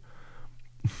wrote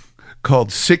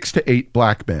called 6 to 8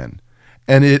 Black Men.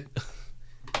 And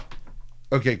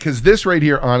because this right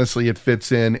here, honestly, it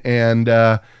fits in.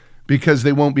 And because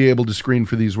they won't be able to screen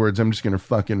for these words, I'm just going to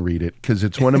fucking read it because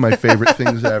it's one of my favorite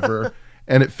things ever.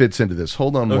 And it fits into this.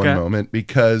 Hold on one moment,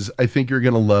 because I think you're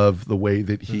going to love the way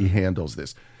that he handles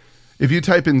this. If you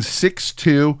type in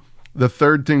 6'2", the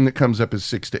third thing that comes up is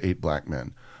 6 to 8 black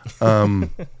men.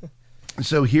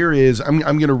 So here is, I'm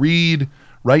going to read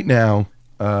right now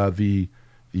the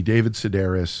David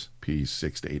Sedaris piece,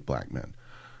 6 to 8 black men.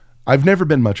 I've never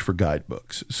been much for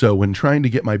guidebooks, so when trying to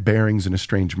get my bearings in a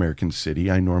strange American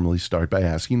city, I normally start by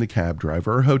asking the cab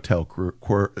driver or hotel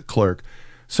clerk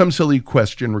some silly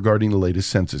question regarding the latest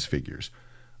census figures.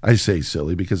 I say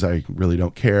silly because I really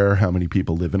don't care how many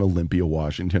people live in Olympia,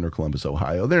 Washington, or Columbus,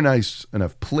 Ohio. They're nice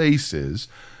enough places,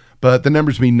 but the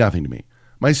numbers mean nothing to me.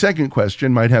 My second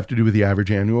question might have to do with the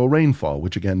average annual rainfall,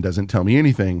 which again doesn't tell me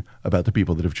anything about the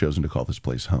people that have chosen to call this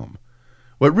place home.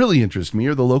 What really interests me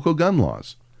are the local gun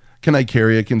laws. Can I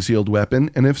carry a concealed weapon,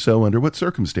 and if so, under what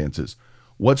circumstances?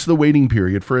 What's the waiting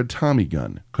period for a Tommy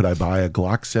gun? Could I buy a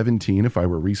Glock 17 if I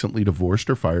were recently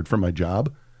divorced or fired from my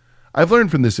job? I've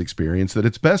learned from this experience that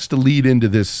it's best to lead into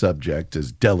this subject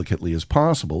as delicately as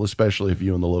possible, especially if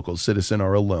you and the local citizen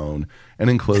are alone and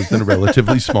enclosed in a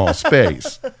relatively small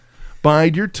space.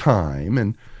 Bide your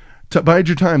time,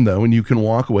 though, and you can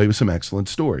walk away with some excellent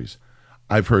stories.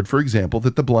 I've heard, for example,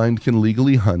 that the blind can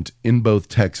legally hunt in both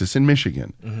Texas and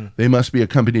Michigan. Mm-hmm. They must be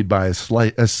accompanied by a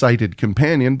sighted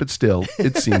companion, but still,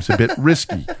 it seems a bit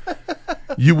risky.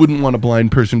 You wouldn't want a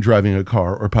blind person driving a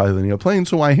car or piloting a plane,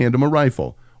 so I hand him a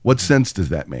rifle. What sense does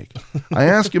that make? I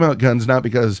ask about guns not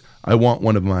because I want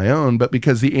one of my own, but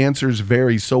because the answers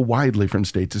vary so widely from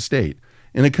state to state.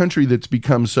 in a country that's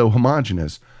become so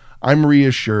homogenous, I'm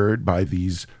reassured by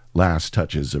these last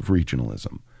touches of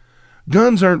regionalism.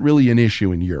 Guns aren't really an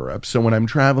issue in Europe, so when I'm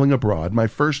traveling abroad, my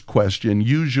first question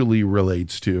usually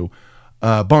relates to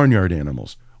barnyard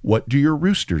animals. What do your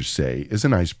roosters say is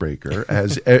an icebreaker,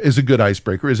 is a good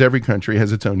icebreaker, as every country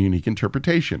has its own unique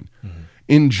interpretation. Mm-hmm.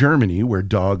 In Germany, where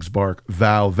dogs bark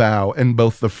vow, vow, and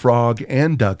both the frog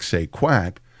and duck say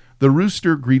quack, the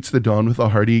rooster greets the dawn with a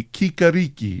hearty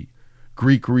kikariki.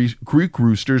 Greek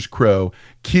roosters crow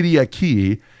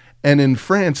kiriaki, and in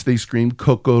France, they scream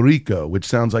cocorico, which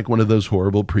sounds like one of those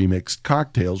horrible premixed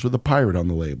cocktails with a pirate on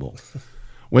the label.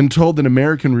 When told that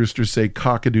American roosters say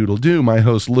cock-a-doodle-doo, my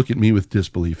hosts look at me with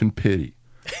disbelief and pity.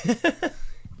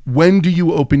 When do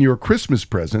you open your Christmas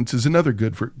presents is another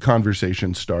good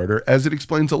conversation starter, as it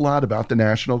explains a lot about the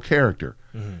national character.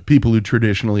 Mm-hmm. People who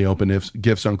traditionally open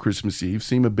gifts on Christmas Eve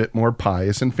seem a bit more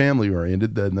pious and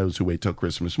family-oriented than those who wait till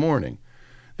Christmas morning.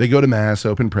 They go to Mass,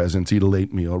 open presents, eat a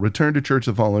late meal, return to church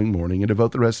the following morning, and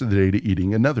devote the rest of the day to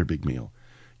eating another big meal.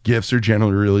 Gifts are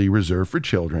generally reserved for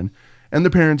children, and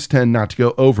the parents tend not to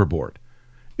go overboard.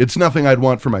 It's nothing I'd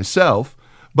want for myself,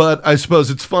 but I suppose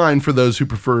it's fine for those who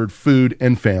preferred food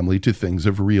and family to things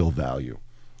of real value.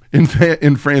 In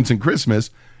France and Christmas,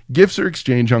 gifts are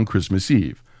exchanged on Christmas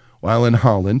Eve, while in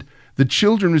Holland, the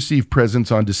children receive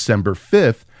presents on December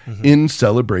 5th in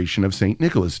celebration of St.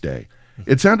 Nicholas Day.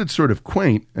 It sounded sort of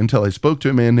quaint until I spoke to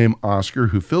a man named Oscar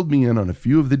who filled me in on a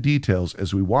few of the details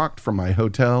as we walked from my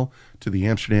hotel to the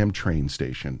Amsterdam train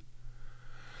station.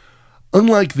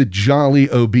 Unlike the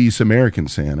jolly, obese American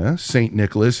Santa, St.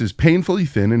 Nicholas is painfully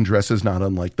thin and dresses not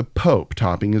unlike the Pope,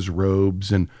 topping his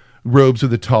robes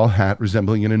with a tall hat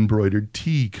resembling an embroidered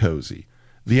tea cozy.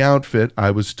 The outfit, I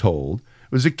was told,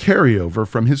 was a carryover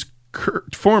from his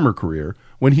former career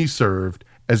when he served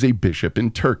as a bishop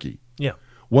in Turkey. Yeah.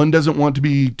 One doesn't want to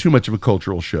be too much of a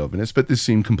cultural chauvinist, but this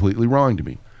seemed completely wrong to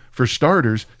me. For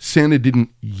starters, Santa didn't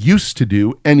used to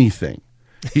do anything.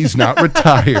 He's not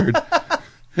retired.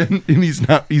 And he's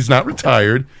not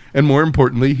retired, and more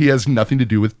importantly, he has nothing to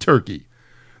do with Turkey.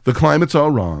 The climate's all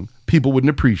wrong. People wouldn't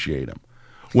appreciate him.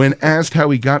 When asked how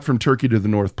he got from Turkey to the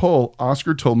North Pole,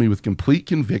 Oscar told me with complete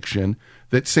conviction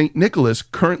that St. Nicholas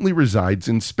currently resides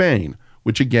in Spain,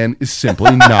 which again is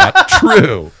simply not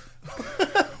true.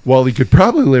 While he could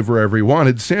probably live wherever he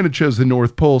wanted, Santa chose the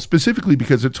North Pole specifically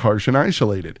because it's harsh and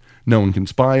isolated. No one can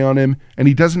spy on him, and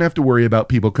he doesn't have to worry about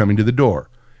people coming to the door.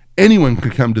 Anyone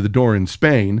could come to the door in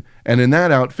Spain, and in that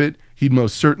outfit, he'd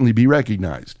most certainly be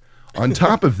recognized. On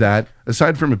top of that,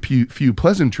 aside from a few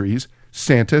pleasantries,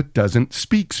 Santa doesn't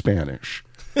speak Spanish.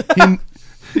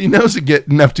 He knows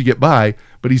enough to get by,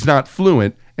 but he's not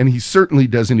fluent, and he certainly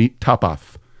doesn't eat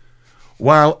tapas.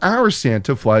 While our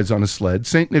Santa flies on a sled,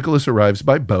 St. Nicholas arrives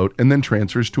by boat and then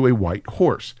transfers to a white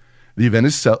horse. The event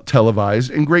is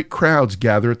televised, and great crowds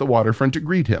gather at the waterfront to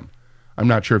greet him. I'm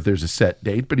not sure if there's a set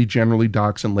date, but he generally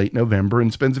docks in late November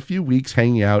and spends a few weeks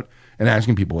hanging out and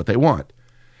asking people what they want.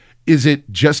 Is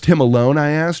it just him alone, I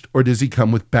asked, or does he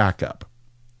come with backup?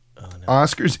 Oh, no.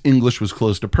 Oscar's English was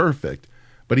close to perfect,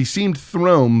 but he seemed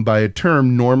thrown by a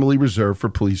term normally reserved for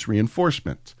police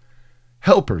reinforcement.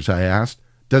 Helpers, I asked.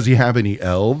 Does he have any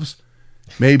elves?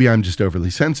 Maybe I'm just overly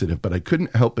sensitive, but I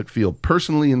couldn't help but feel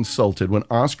personally insulted when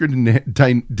Oscar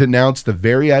denounced the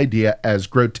very idea as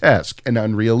grotesque and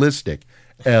unrealistic.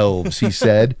 Elves, he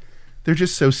said. They're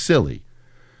just so silly.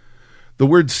 The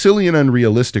words silly and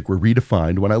unrealistic were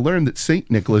redefined when I learned that St.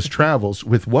 Nicholas travels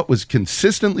with what was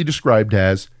consistently described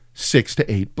as 6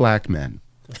 to 8 black men.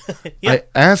 Yep.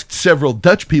 I asked several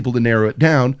Dutch people to narrow it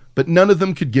down, but none of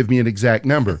them could give me an exact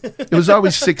number. It was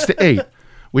always 6 to 8.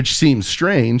 Which seems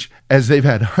strange, as they've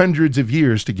had hundreds of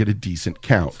years to get a decent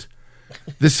count.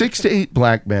 The 6 to 8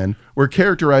 black men were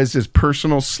characterized as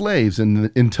personal slaves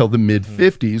until the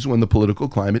mid-50s, when the political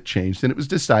climate changed and it was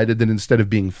decided that instead of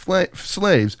being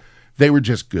slaves, they were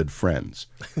just good friends.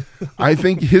 I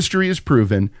think history has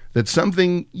proven that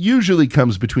something usually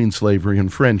comes between slavery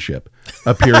and friendship,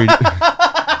 a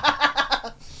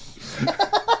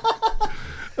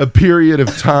period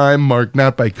of time marked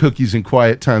not by cookies and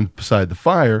quiet time beside the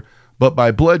fire, but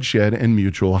by bloodshed and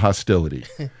mutual hostility.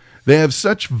 They have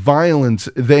such violence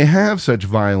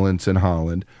in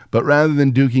Holland, but rather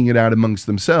than duking it out amongst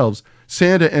themselves,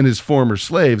 Santa and his former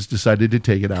slaves decided to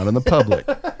take it out on the public.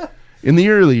 In the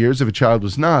early years, if a child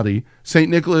was naughty, St.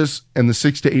 Nicholas and the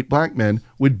 6 to 8 black men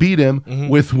would beat him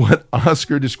with what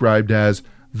Oscar described as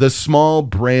the small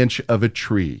branch of a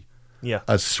tree. Yeah.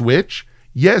 A switch?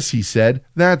 Yes, he said,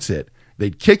 that's it.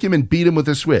 They'd kick him and beat him with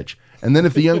a switch. And then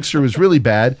if the youngster was really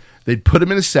bad, they'd put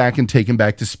him in a sack and take him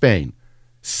back to Spain.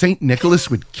 St. Nicholas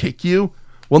would kick you?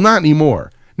 Well, not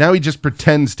anymore. Now he just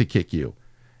pretends to kick you.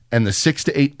 And the 6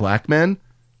 to 8 black men,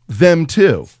 them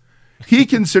too. He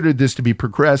considered this to be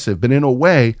progressive, but in a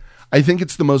way, I think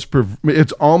it's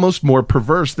it's almost more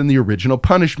perverse than the original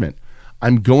punishment.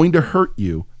 I'm going to hurt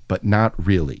you, but not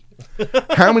really.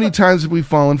 How many times have we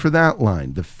fallen for that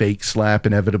line? The fake slap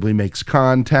inevitably makes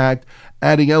contact,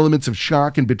 adding elements of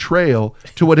shock and betrayal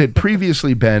to what had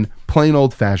previously been plain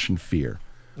old-fashioned fear.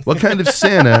 What kind of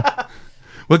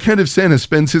Santa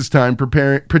spends his time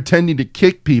pretending to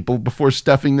kick people before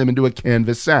stuffing them into a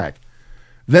canvas sack?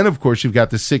 Then, of course, you've got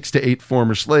the 6 to 8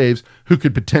 former slaves who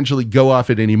could potentially go off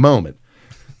at any moment.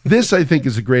 This, I think,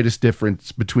 is the greatest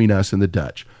difference between us and the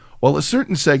Dutch. While a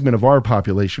certain segment of our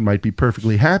population might be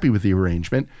perfectly happy with the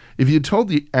arrangement, if you told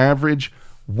the average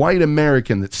white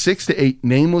American that 6 to 8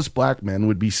 nameless black men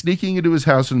would be sneaking into his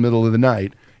house in the middle of the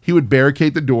night, he would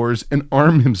barricade the doors and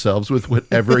arm himself with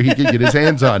whatever he could get his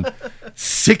hands on.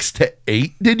 6 to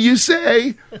 8, did you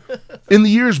say? In the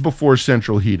years before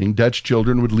central heating, Dutch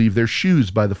children would leave their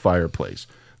shoes by the fireplace,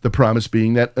 the promise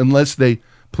being that unless they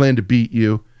planned to beat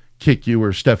you, kick you,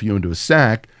 or stuff you into a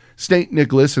sack, St.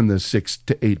 Nicholas and the 6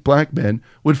 to 8 black men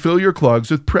would fill your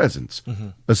clogs with presents. Mm-hmm.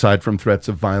 Aside from threats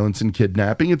of violence and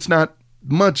kidnapping, it's not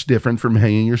much different from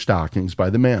hanging your stockings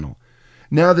by the mantel.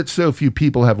 Now that so few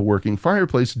people have a working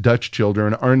fireplace, Dutch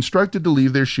children are instructed to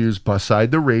leave their shoes beside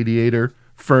the radiator,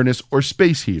 furnace, or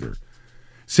space heater.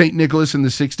 St. Nicholas and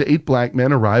the 6 to 8 black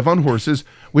men arrive on horses,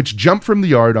 which jump from the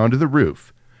yard onto the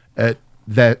roof. At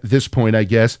this point, I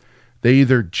guess, they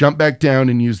either jump back down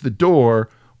and use the door,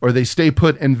 or they stay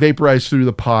put and vaporize through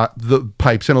the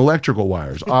pipes and electrical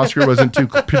wires. Oscar wasn't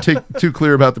too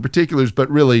clear about the particulars, but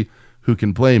really, who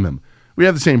can blame him? We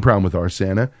have the same problem with our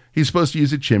Santa. He's supposed to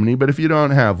use a chimney, but if you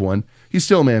don't have one, he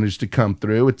still managed to come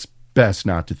through. It's best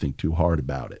not to think too hard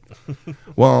about it.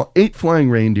 While 8 flying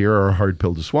reindeer are a hard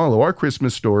pill to swallow, our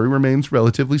Christmas story remains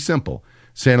relatively simple.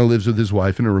 Santa lives with his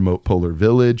wife in a remote polar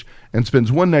village and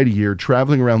spends one night a year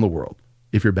traveling around the world.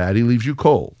 If you're bad, he leaves you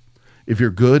cold. If you're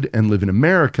good and live in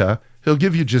America, he'll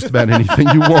give you just about anything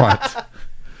you want.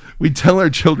 We tell our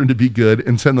children to be good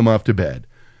and send them off to bed,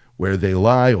 where they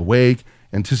lie awake,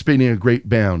 anticipating a great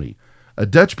bounty. A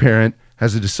Dutch parent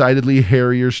has a decidedly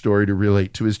hairier story to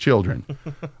relate to his children.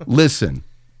 Listen,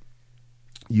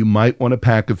 you might want to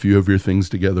pack a few of your things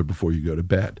together before you go to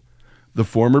bed. The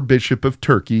former Bishop of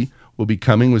Turkey will be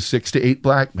coming with 6 to 8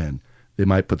 black men. They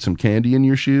might put some candy in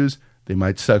your shoes, they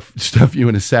might stuff you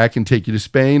in a sack and take you to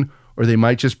Spain, or they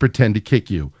might just pretend to kick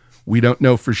you. We don't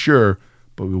know for sure,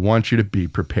 but we want you to be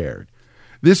prepared.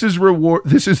 This is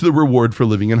the reward for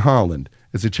living in Holland.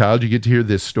 As a child, you get to hear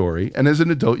this story, and as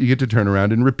an adult, you get to turn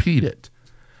around and repeat it.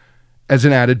 As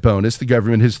an added bonus, the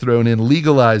government has thrown in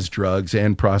legalized drugs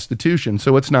and prostitution,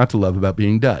 so what's not to love about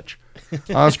being Dutch?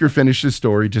 Oscar finished his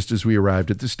story just as we arrived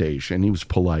at the station. He was a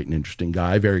polite and interesting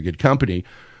guy, very good company.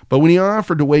 But when he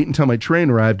offered to wait until my train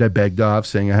arrived, I begged off,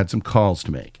 saying I had some calls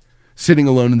to make. Sitting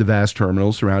alone in the vast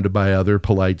terminal, surrounded by other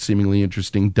polite, seemingly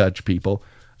interesting Dutch people,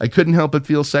 I couldn't help but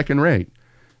feel second-rate.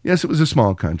 Yes, it was a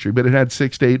small country, but it had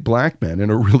 6 to 8 black men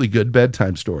and a really good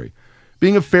bedtime story.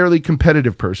 Being a fairly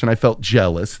competitive person, I felt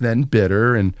jealous, then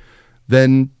bitter, and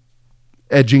then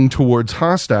edging towards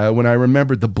hostile when I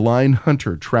remembered the blind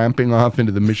hunter tramping off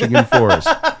into the Michigan forest.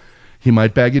 He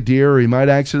might bag a deer, or he might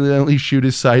accidentally shoot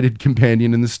his sighted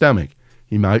companion in the stomach.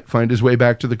 He might find his way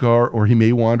back to the car, or he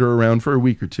may wander around for a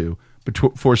week or two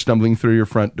before stumbling through your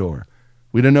front door.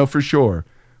 We don't know for sure,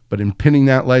 but in pinning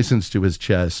that license to his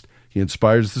chest, he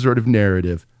inspires the sort of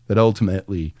narrative that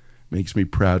ultimately makes me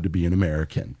proud to be an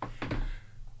American.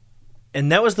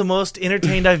 And that was the most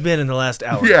entertained I've been in the last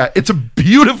hour. Yeah, it's a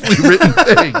beautifully written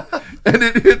thing. And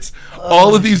it hits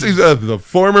all of these things. The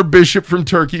former bishop from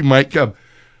Turkey might come.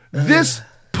 This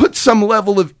puts some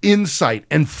level of insight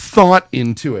and thought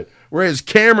into it. Whereas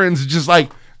Cameron's just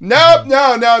like, no.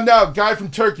 Guy from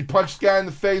Turkey punched the guy in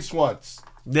the face once.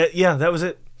 That was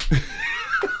it.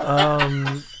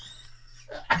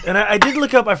 And I did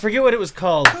look up, I forget what it was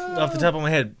called off the top of my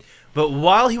head, but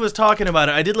while he was talking about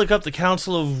it, I did look up the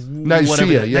Council of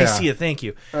Nicaea, Nicaea, thank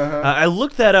you. I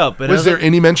looked that up. And was there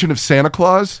any mention of Santa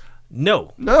Claus?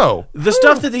 No. No. The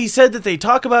stuff that he said that they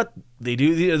talk about, they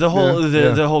do the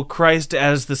whole Christ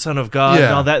as the Son of God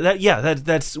and all that.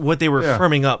 That's what they were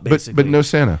firming up, basically. But no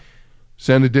Santa.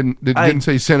 Santa didn't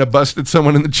say Santa busted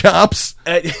someone in the chops.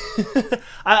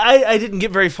 I didn't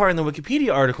get very far in the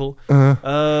Wikipedia article,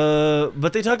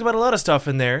 but they talked about a lot of stuff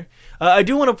in there. I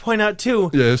do want to point out,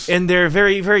 too, in their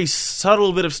very, very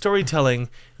subtle bit of storytelling,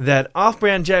 that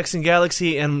Off-Brand Jackson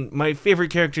Galaxy and my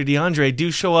favorite character, DeAndre, do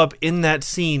show up in that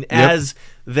scene as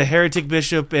the heretic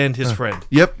bishop and his friend.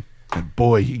 Yep. And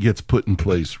boy, he gets put in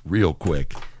place real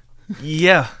quick.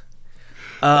 Yeah.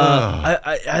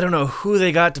 I don't know who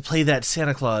they got to play that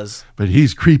Santa Claus, but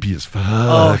he's creepy as fuck.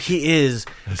 Oh, he is,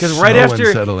 because so right after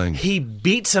unsettling. He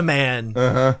beats a man,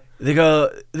 they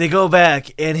go back,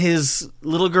 and his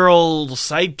little girl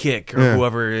sidekick or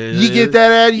whoever is, you get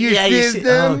that out of your system.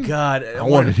 Oh God, I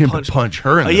wanted him to punch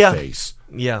her in the face.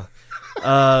 Yeah,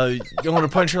 you want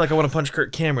to punch her like I want to punch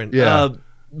Kirk Cameron. Yeah,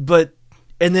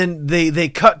 and then they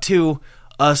cut to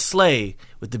a sleigh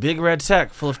with the big red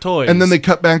sack full of toys. And then they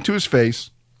cut back to his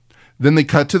face. Then they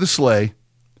cut to the sleigh.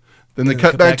 Then they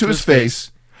cut back to his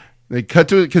face. They cut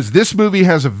to it because this movie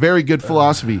has a very good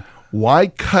philosophy. Why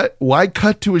cut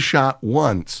to a shot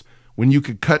once when you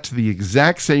could cut to the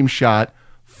exact same shot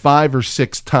 5 or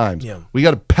 6 times? Yeah. We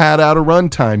got to pad out a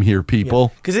runtime here,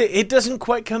 people. Because it doesn't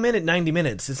quite come in at 90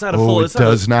 minutes. It's not a full. It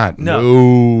does not.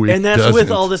 No, and that's doesn't.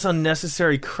 with all this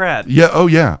unnecessary crap. Yeah. Oh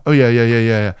yeah. Oh,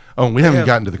 we haven't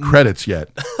gotten to the credits yet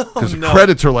because the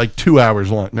credits are like 2 hours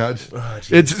long. No,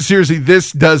 it's seriously.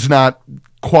 This does not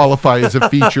qualify as a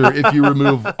feature if you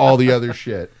remove all the other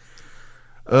shit.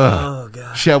 Oh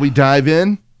God. Shall we dive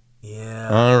in? Yeah.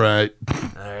 All right. All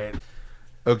right.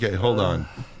 Okay. Hold on.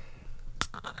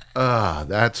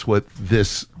 That's what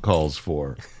this calls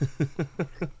for.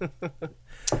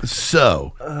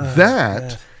 So,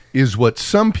 that is what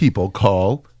some people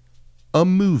call a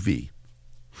movie.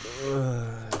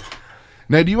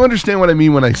 Now, do you understand what I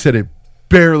mean when I said it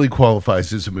barely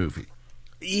qualifies as a movie?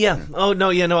 Yeah. Oh, no,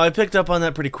 I picked up on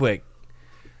that pretty quick.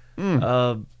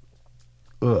 Now,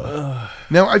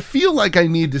 I feel like I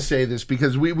need to say this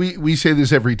because we say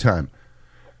this every time.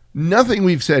 Nothing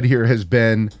we've said here has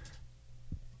been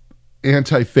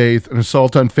anti-faith, an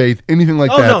assault on faith, anything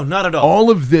like that. Oh, no, not at all. All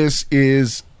of this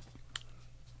is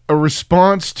a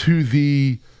response to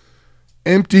the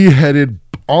empty-headed,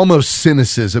 almost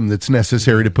cynicism that's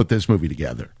necessary to put this movie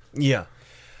together. Yeah.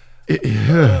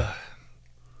 Because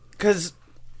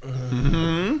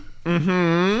they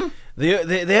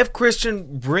have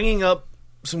Christian bringing up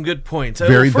some good points.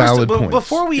 Very valid points.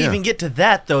 Before we even get to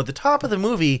that, though, the top of the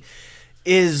movie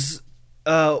is...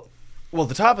 the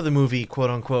top of the movie, quote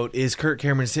unquote, is Kirk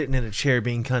Cameron sitting in a chair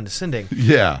being condescending.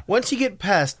 Yeah. Once you get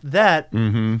past that,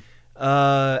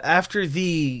 after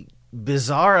the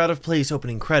bizarre, out of place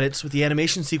opening credits with the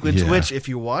animation sequence, which, if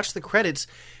you watch the credits,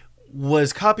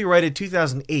 was copyrighted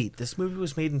 2008. This movie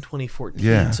was made in 2014.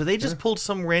 Yeah. So they just pulled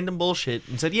some random bullshit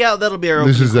and said, "Yeah, that'll be our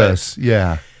opening This is credits." us.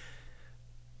 Yeah.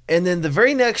 And then the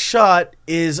very next shot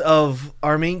is of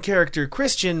our main character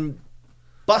Christian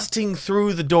busting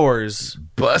through the doors,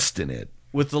 busting it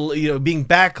with the being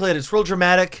backlit. It's real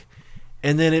dramatic,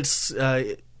 and then it's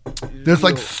there's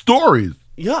like stories.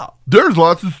 Yeah, there's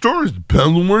lots of stories.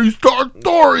 Depends on where you start the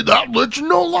story. That lets you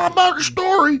know a lot about the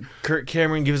story. Kirk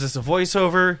Cameron gives us a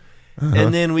voiceover,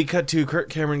 and then we cut to Kirk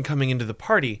Cameron coming into the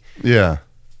party. Yeah.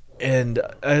 And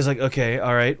I was like, okay,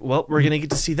 all right. Well, we're going to get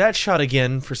to see that shot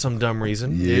again for some dumb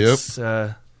reason. Yep. It's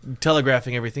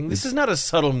telegraphing everything. This is not a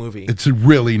subtle movie. It's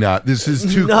really not. This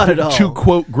is not at all. To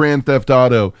quote Grand Theft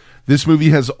Auto, this movie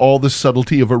has all the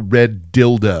subtlety of a red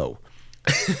dildo.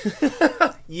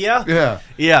 Yeah.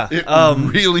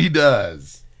 It really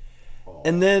does.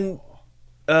 And then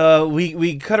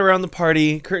we cut around the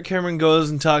party. Kirk Cameron goes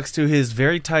and talks to his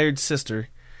very tired sister.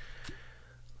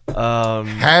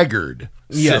 Haggard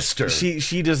sister.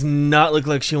 She does not look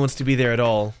like she wants to be there at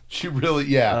all. She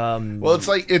really, well, it's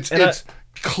like it's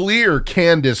clear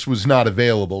Candace was not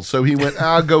available, so he went,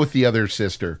 I'll go with the other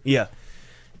sister. Yeah.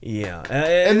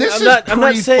 And this is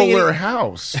pre-Fuller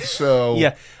House, so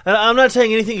yeah. I'm not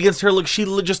saying anything against her. Look,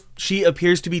 she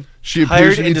appears to be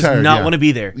tired and does not want to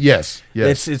be there. Yes.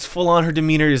 It's full on. Her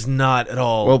demeanor is not at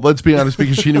all. Well, let's be honest,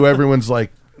 because she knew everyone's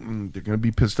like, they're going to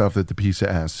be pissed off that the piece of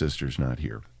ass sister's not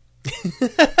here.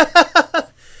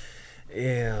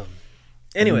 Yeah.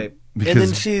 Anyway, and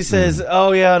then she says,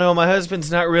 "Oh yeah, no, my husband's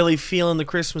not really feeling the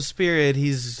Christmas spirit.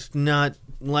 He's not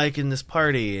liking this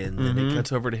party." And then it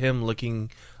cuts over to him looking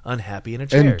unhappy in a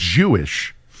chair. And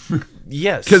Jewish.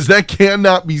 Yes. Because that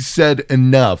cannot be said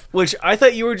enough. Which I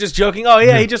thought you were just joking. Oh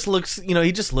yeah, he just looks.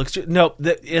 Nope.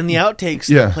 In the outtakes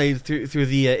that played through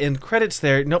the end credits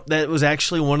there. Nope, that was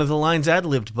actually one of the lines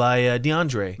ad-libbed by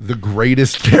DeAndre, the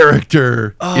greatest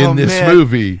character in this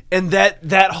movie. And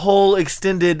that whole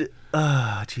extended.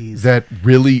 Jeez. That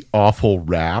really awful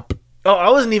rap. Oh, I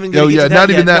wasn't even going to get to that not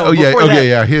yet. even that. No,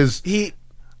 yeah.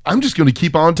 I'm just going to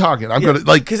keep on talking. I'm going to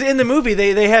like, because in the movie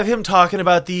they have him talking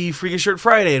about the Freakish Shirt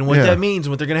Friday and what that means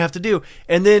and what they're going to have to do,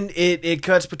 and then it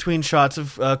cuts between shots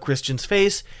of Christian's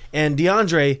face and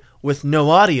DeAndre with no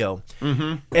audio,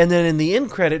 and then in the end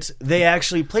credits they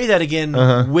actually play that again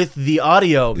with the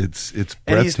audio. It's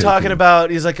and he's talking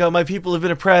about, he's like, oh, my people have been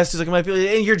oppressed. He's like, my people,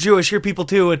 and you're Jewish, you're people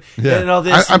too, and all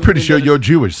this. I'm pretty sure you're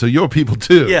Jewish, so you're people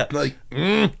too. Yeah, like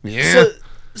yeah.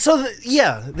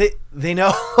 They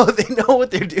know they know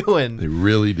what they're doing. They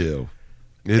really do.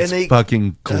 It's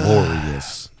fucking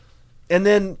glorious. And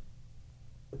then,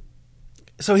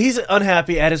 so he's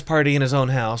unhappy at his party in his own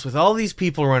house with all these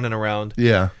people running around.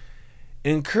 Yeah.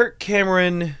 And Kirk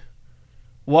Cameron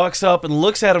walks up and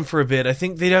looks at him for a bit. I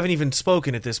think they haven't even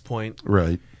spoken at this point.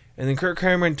 Right. And then Kirk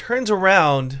Cameron turns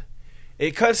around.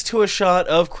 It cuts to a shot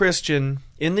of Christian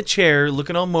in the chair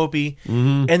looking all mopey.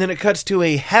 And then it cuts to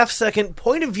a half-second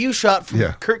point-of-view shot from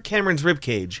Kirk Cameron's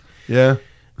ribcage. Yeah.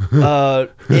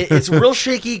 It's real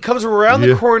shaky, comes around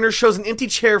the corner, shows an empty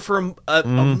chair for a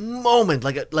moment,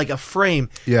 like a frame.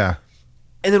 Yeah.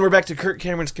 And then we're back to Kirk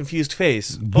Cameron's confused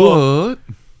face. But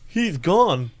he's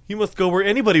gone. He must go where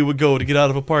anybody would go to get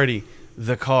out of a party.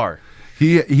 The car.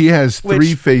 He has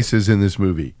three faces in this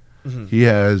movie. He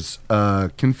has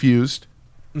confused.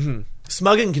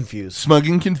 Smug and confused. Smug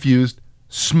and confused.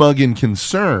 Smug and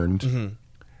concerned.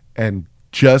 And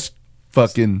just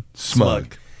fucking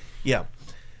smug. Yeah.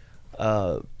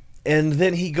 And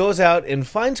then he goes out and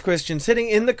finds Christian sitting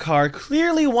in the car,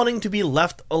 clearly wanting to be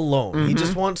left alone. He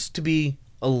just wants to be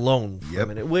alone for a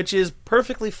minute, which is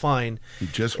perfectly fine. He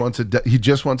just wants a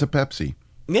Pepsi.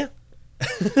 Yeah.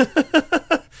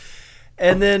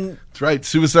 And then... That's right.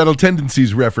 Suicidal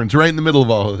Tendencies reference right in the middle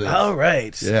of all of this. All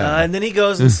right. Yeah. And then he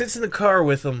goes and sits in the car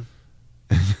with him.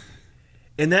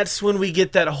 And that's when we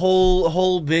get that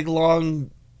whole big,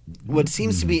 long, what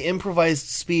seems to be improvised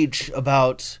speech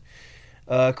about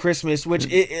Christmas, which,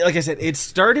 like I said, it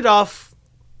started off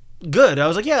good. I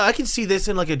was like, yeah, I can see this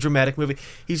in like a dramatic movie.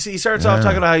 He starts off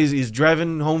talking about how he's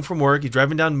driving home from work. He's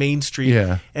driving down Main Street,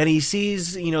 and he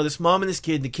sees this mom and this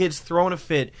kid. The kid's throwing a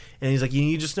fit, and he's like,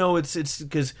 you just know it's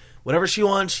because whatever she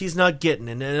wants, she's not getting,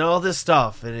 and all this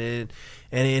stuff, and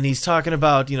he's talking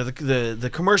about the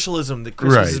commercialism that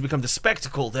Christmas has become, the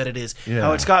spectacle that it is,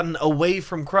 how it's gotten away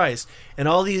from Christ, and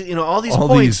all these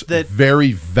points that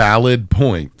very valid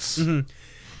points. And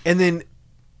then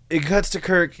it cuts to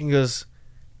Kirk and goes,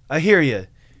 I hear you.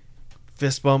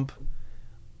 Fist bump.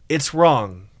 It's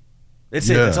wrong. That's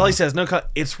it. That's all he says. No,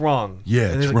 it's wrong. Yeah,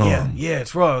 it's wrong. Yeah,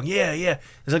 it's wrong. Yeah.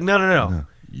 It's like, no.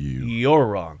 You're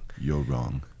wrong. You're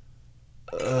wrong.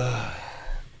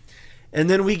 And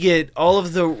then we get all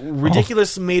of the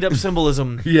ridiculous made-up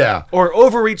symbolism. Yeah. Or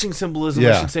overreaching symbolism,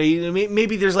 I should say.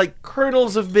 Maybe there's like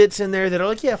kernels of bits in there that are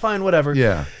like, yeah, fine, whatever.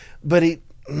 Yeah. But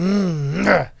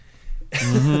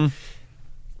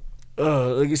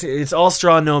like you say, it's all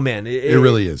straw, no man. It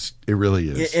really is. It really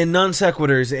is. And non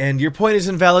sequiturs, and your point is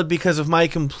invalid because of my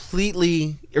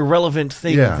completely irrelevant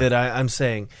thing that I'm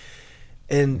saying.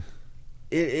 And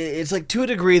it's like, to a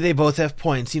degree, they both have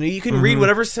points. You can read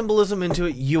whatever symbolism into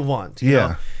it you want. You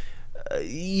know?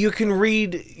 You can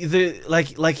read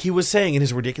like he was saying in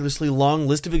his ridiculously long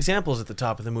list of examples at the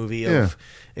top of the movie of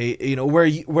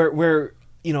where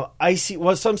I see,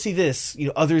 well, some see this,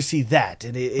 others see that,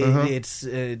 and it's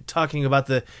talking about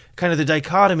the kind of the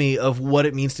dichotomy of what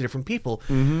it means to different people,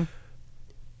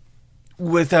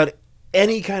 without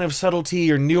any kind of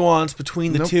subtlety or nuance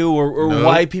between the two, or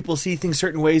why people see things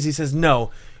certain ways. He says,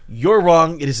 "No, you're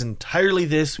wrong. It is entirely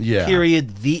this.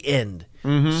 Period. The end.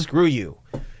 Screw you."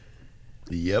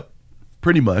 Yep.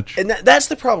 Pretty much. And that's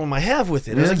the problem I have with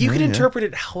it. I was like, you can interpret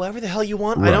it however the hell you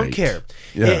want. Right. I don't care.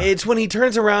 Yeah. It's when he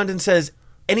turns around and says,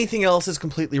 anything else is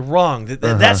completely wrong.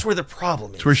 That's where the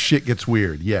problem is. It's where shit gets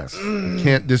weird, yes.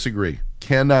 Can't disagree.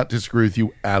 Cannot disagree with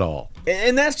you at all.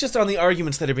 And that's just on the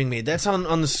arguments that are being made. That's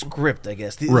on the script, I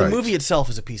guess. The movie itself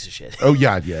is a piece of shit. Oh,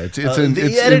 yeah.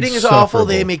 The editing is awful.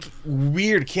 They make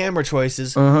weird camera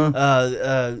choices.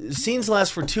 Scenes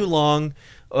last for too long.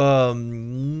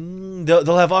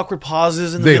 They'll have awkward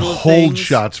pauses in the middle of things. They hold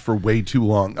shots for way too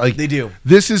long. Like, they do.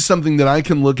 This is something that I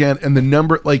can look at, and the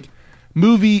number, like,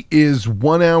 movie is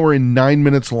 1 hour and 9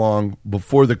 minutes long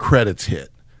before the credits hit,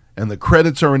 and the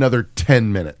credits are another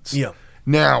 10 minutes. Yeah.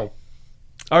 Now,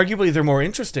 arguably, they're more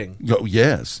interesting. Oh,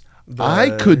 yes.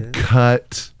 I could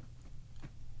cut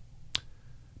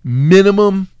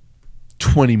minimum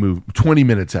 20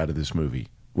 minutes out of this movie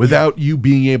without you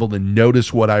being able to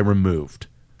notice what I removed.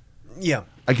 Yeah.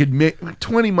 I could make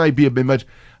 20 might be a bit much.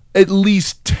 At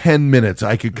least 10 minutes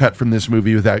I could cut from this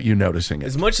movie without you noticing it.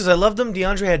 As much as I love them,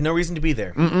 DeAndre had no reason to be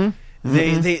there.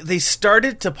 They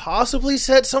started to possibly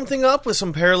set something up with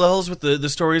some parallels with the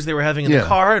stories they were having in the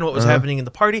car and what was happening in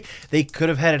the party. They could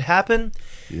have had it happen,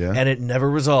 and it never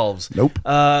resolves. Nope.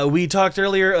 We talked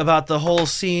earlier about the whole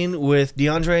scene with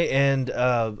DeAndre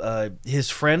and his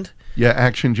friend. Yeah,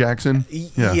 Action Jackson.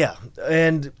 Yeah,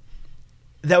 and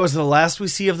that was the last we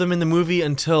see of them in the movie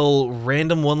until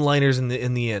random one-liners in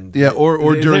the end. Yeah,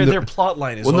 or during their plot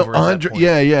line is over at that point.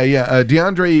 Yeah.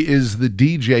 DeAndre is the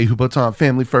DJ who puts on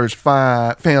Family Force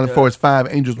 5,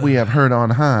 Angels We Have Heard on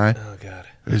High. Oh God,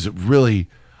 is it really?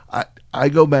 I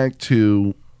go back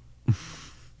to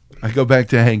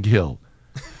Hank Hill.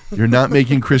 You're not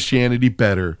making Christianity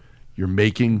better. You're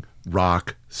making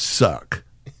rock suck.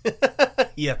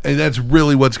 Yeah, and that's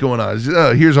really what's going on.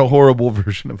 Here's a horrible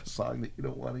version of a song that you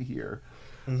don't want to hear.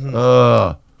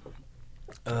 Oh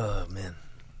man,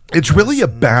 it's really a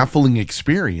baffling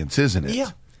experience, isn't it?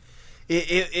 Yeah,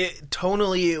 it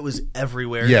tonally it was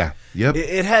everywhere. Yeah, yep.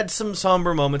 It had some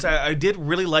somber moments. I did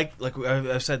really like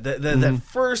I've said that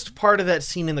first part of that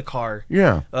scene in the car.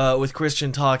 Yeah, with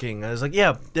Christian talking, I was like,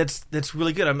 yeah, that's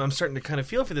really good. I'm starting to kind of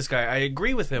feel for this guy. I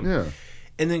agree with him. Yeah,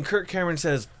 and then Kirk Cameron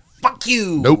says, "Fuck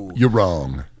you." Nope, you're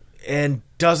wrong. And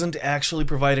doesn't actually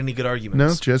provide any good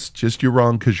arguments. No, just you're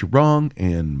wrong because you're wrong,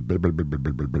 and blah, blah, blah,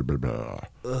 blah, blah, blah,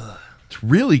 blah. It's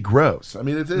really gross. I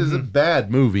mean, it is a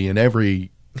bad movie in every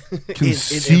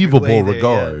conceivable in every way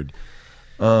regard.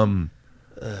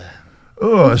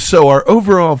 So our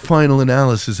overall final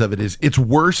analysis of it is it's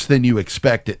worse than you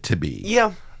expect it to be.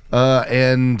 Yeah.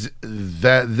 And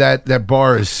that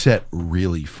bar is set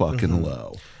really fucking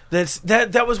low.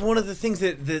 That was one of the things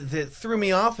that threw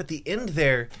me off at the end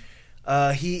there.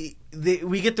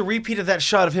 We get the repeat of that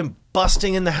shot of him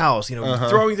busting in the house,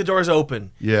 throwing the doors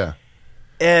open. Yeah.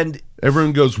 And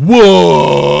everyone goes,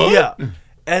 "Whoa!" Yeah.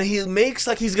 And he makes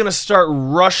like he's going to start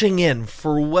rushing in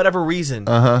for whatever reason.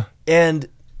 And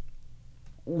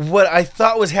what I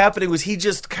thought was happening was he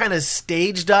just kind of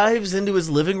stage dives into his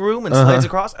living room and slides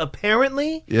across.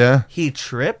 Apparently, he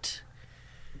tripped.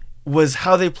 Was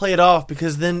how they play it off,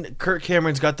 because then Kirk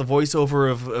Cameron's got the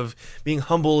voiceover of being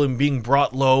humble and being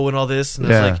brought low and all this. And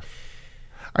it's like,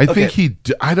 I think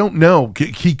I don't know.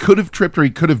 He could have tripped, or he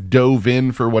could have dove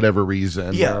in for whatever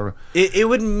reason. Yeah. It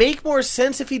would make more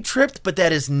sense if he tripped, but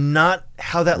that is not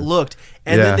how that looked.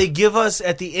 And then they give us,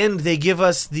 at the end, they give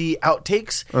us the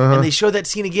outtakes, and they show that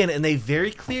scene again, and they very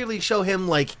clearly show him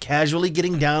like casually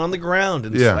getting down on the ground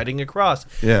and sliding across.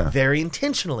 Yeah. Very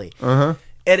intentionally. And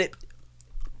it...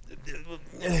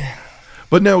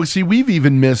 But no, see, we've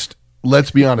even missed, let's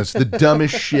be honest, the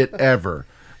dumbest shit ever.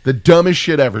 The dumbest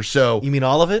shit ever. So you mean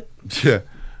all of it? The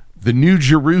New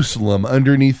Jerusalem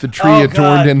underneath the tree,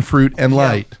 adorned in fruit and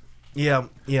light. Yeah.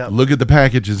 Look at the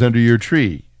packages under your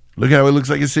tree. Look how it looks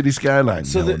like a city skyline.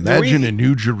 So imagine a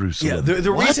New Jerusalem. Yeah,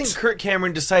 the reason Kirk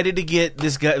Cameron decided to get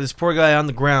this poor guy on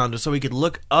the ground was so he could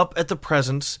look up at the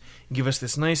presents, give us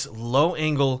this nice low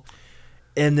angle,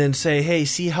 and then say, "Hey,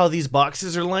 see how these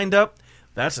boxes are lined up?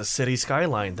 That's a city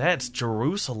skyline. That's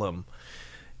Jerusalem."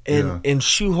 And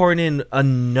shoehorn in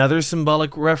another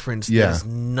symbolic reference that's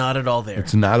not at all there.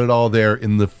 It's not at all there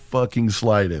in the fucking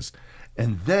slightest.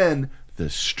 And then the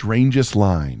strangest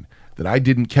line that I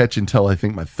didn't catch until I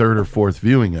think my third or fourth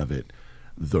viewing of it: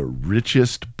 the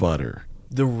richest butter.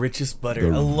 The richest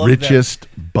butter. The I love richest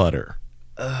butter.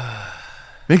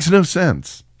 Makes no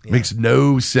sense. Yeah. Makes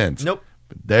no sense. Nope.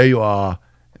 But there you are.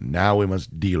 And now we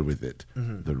must deal with it.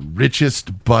 The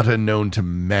richest butter known to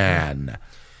man.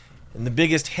 And the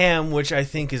biggest ham, which I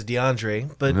think is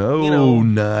DeAndre. But,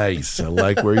 nice. I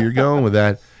like where you're going with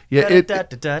that. Yeah,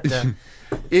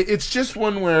 it's just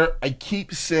one where I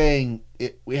keep saying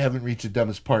we haven't reached the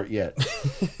dumbest part yet.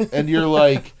 And you're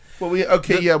like,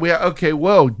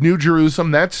 whoa, New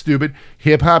Jerusalem, that's stupid.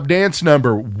 Hip-hop dance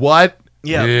number. What?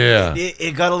 Yeah.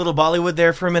 It got a little Bollywood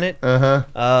there for a minute.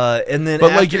 And then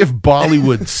like if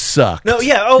Bollywood sucked.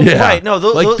 Right. No,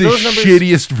 those numbers,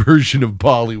 shittiest version of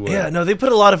Bollywood. Yeah, no, they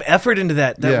put a lot of effort into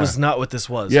that. That was not what this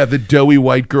was. Yeah, the doughy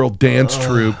white girl dance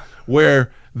troupe,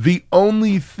 where the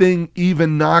only thing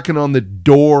even knocking on the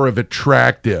door of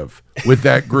attractive with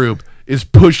that group is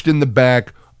pushed in the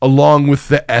back along with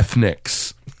the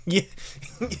ethnics.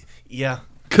 Yeah.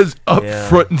 Because up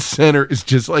front and center is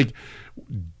just like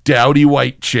dowdy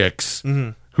white chicks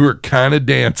who are kind of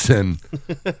dancing.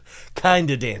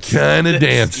 Kind of dancing.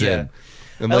 Yeah.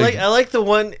 And I like the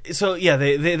one. So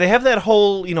they have that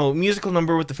whole musical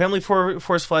number with the Family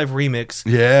Force 5 remix.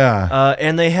 Yeah.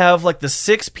 And they have like the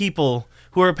 6 people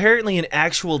who are apparently an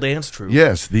actual dance troupe.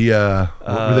 Yes, the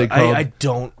what were they called? I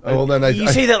don't. Oh, then you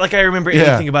say that like I remember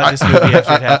anything about this movie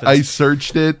after it happens. I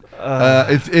searched it.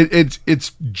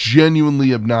 It's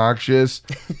genuinely obnoxious.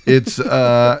 It's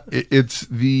the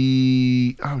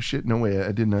shit. No way,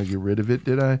 I did not get rid of it,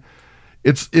 did I?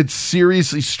 It's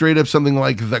seriously straight up something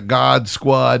like the God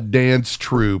Squad Dance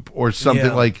Troupe or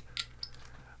something like.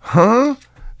 Huh?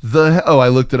 I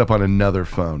looked it up on another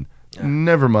phone. Yeah.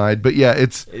 Never mind. But yeah,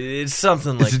 it's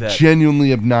something like that. It's a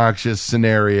genuinely obnoxious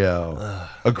scenario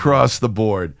across the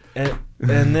board.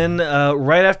 And then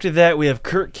right after that, we have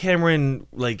Kirk Cameron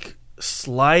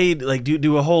slide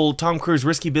do a whole Tom Cruise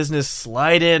risky business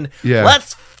slide in. Yeah.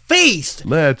 Let's feast.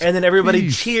 And then everybody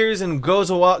cheers and goes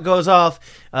off.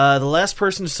 The last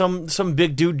person, some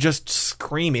big dude just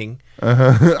screaming,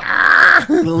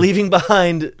 leaving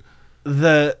behind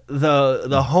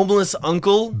the homeless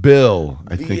uncle Bill.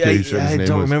 I think they said his name. I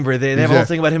don't remember. They have a whole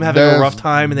thing about him having a rough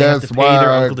time, and they have to pay their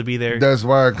uncle to be there. That's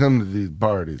why I come to these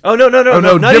parties. Oh no!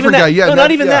 Not even that. Guy. Yeah, not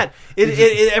even that.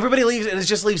 Everybody leaves, and it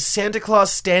just leaves Santa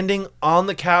Claus standing on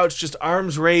the couch, just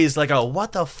arms raised, like a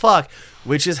what the fuck,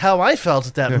 which is how I felt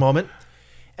at that moment.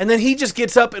 And then he just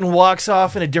gets up and walks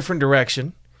off in a different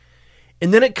direction.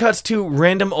 And then it cuts to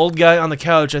random old guy on the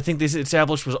couch. I think they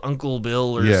established was Uncle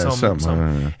Bill or something.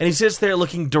 And he sits there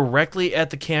looking directly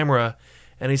at the camera,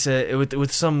 and he said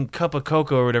with some cup of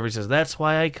cocoa or whatever. He says, "That's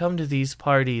why I come to these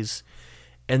parties."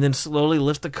 And then slowly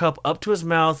lift the cup up to his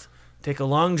mouth, take a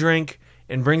long drink,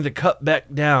 and bring the cup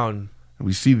back down.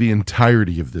 We see the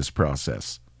entirety of this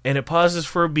process. And it pauses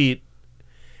for a beat,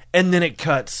 and then it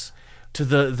cuts to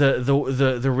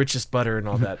the richest butter and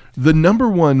all that. The number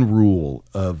one rule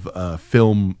of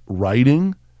film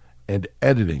writing and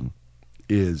editing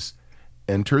is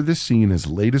enter the scene as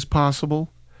late as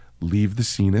possible, leave the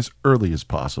scene as early as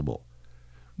possible.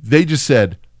 They just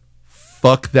said,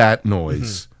 fuck that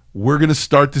noise. We're going to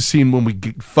start the scene when we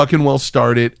fucking well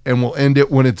start it, and we'll end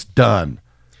it when it's done.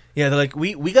 Yeah, they're like,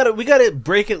 we gotta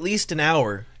break at least an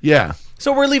hour. Yeah.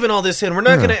 So we're leaving all this in. We're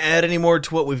not going to add any more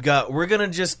to what we've got. We're going to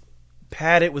just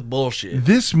pad it with bullshit.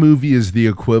 This movie is the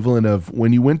equivalent of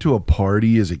when you went to a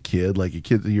party as a kid, like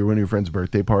one of your friend's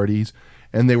birthday parties,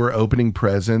 and they were opening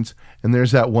presents, and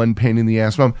there's that one pain in the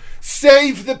ass mom,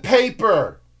 save the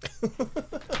paper.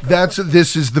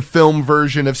 This is the film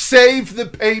version of save the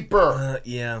paper.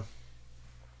 Yeah.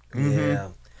 Mm-hmm. Yeah.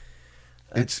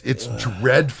 It's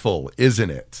dreadful, isn't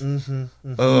it?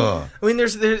 Mm-hmm, mm-hmm. I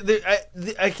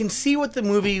mean, I can see what the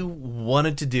movie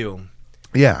wanted to do.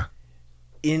 Yeah.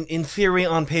 In theory,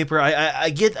 on paper,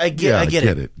 I get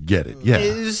it. Get it.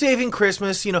 Yeah. Saving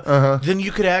Christmas, then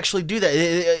you could actually do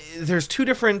that. There's two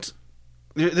different.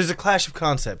 There's a clash of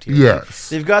concept here. Yes.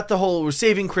 They've got the whole we're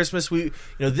saving Christmas.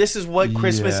 This is what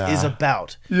Christmas is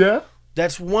about. Yeah.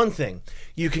 That's one thing.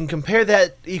 You can compare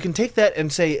that. You can take that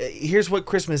and say, here's what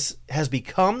Christmas has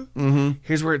become. Mm-hmm.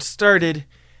 Here's where it started.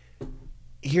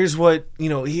 Here's what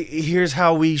here's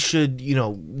how we should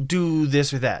do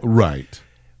this or that. Right.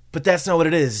 But that's not what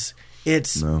it is.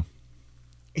 It's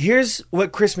here's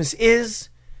what Christmas is,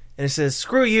 and it says,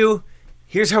 screw you,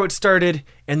 here's how it started,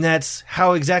 and that's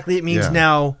how exactly it means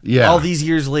now, all these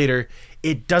years later.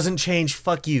 It doesn't change,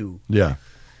 fuck you. Yeah.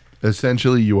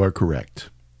 Essentially, you are correct.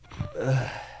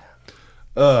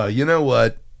 You know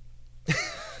what?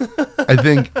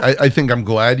 I think I'm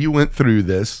glad you went through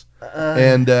this,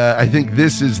 and I think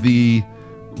this is the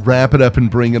wrap it up and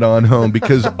bring it on home,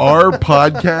 because our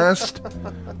podcast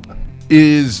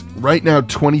is right now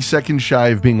 20 seconds shy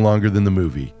of being longer than the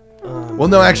movie. Well,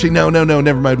 no, actually, no,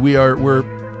 never mind.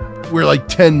 We're like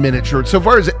 10 minutes short. So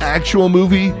far as actual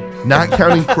movie, not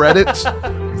counting credits,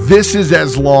 this is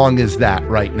as long as that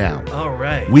right now. All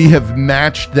right. We have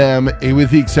matched them with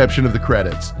the exception of the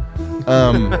credits.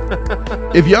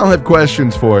 If y'all have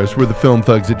questions for us, we're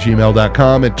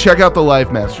thefilmthugs@gmail.com, and check out the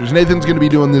Life Masters. Nathan's going to be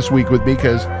doing this week with me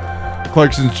because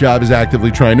Clarkson's job is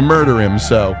actively trying to murder him.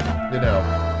 So,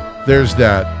 there's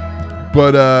that.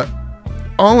 But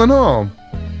all in all,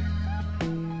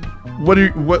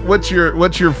 what's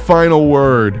your final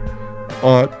word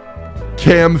on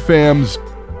Cam Fam's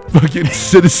fucking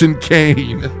Citizen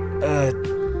Kane?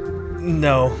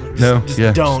 No.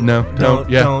 Don't.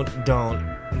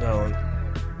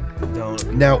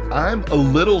 Now, I'm a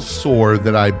little sore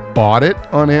that I bought it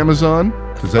on Amazon,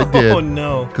 because I did. Oh,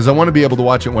 no. Because I want to be able to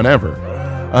watch it whenever.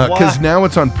 Because now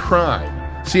it's on Prime.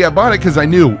 See, I bought it because I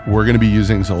knew we're going to be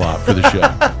using this a lot for the show.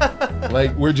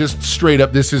 Like, we're just straight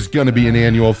up, this is going to be an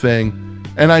annual thing,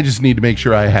 and I just need to make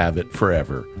sure I have it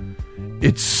forever.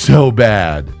 It's so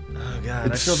bad. Oh,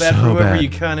 God, It's I feel bad so for whoever bad. you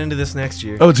count into this next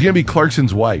year. Oh, it's going to be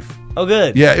Clarkson's wife. Oh,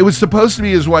 good. Yeah, it was supposed to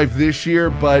be his wife this year,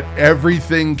 but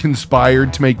everything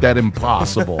conspired to make that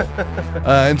impossible.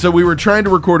 And so we were trying to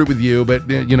record it with you, but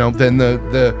then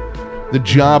the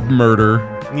job murder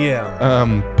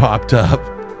popped up.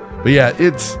 But yeah,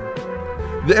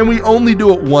 and we only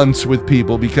do it once with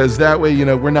people because that way,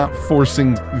 we're not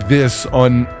forcing this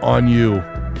on you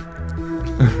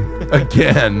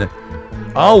again.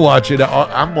 I'll watch it.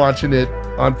 I'm watching it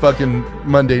on fucking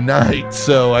Monday night,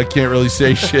 so I can't really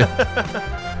say shit.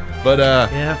 But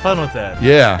have fun with that.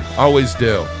 Yeah, always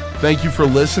do. Thank you for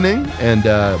listening, and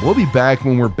we'll be back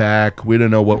when we're back. We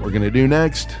don't know what we're gonna do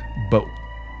next, but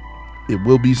it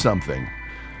will be something.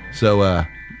 So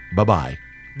bye-bye.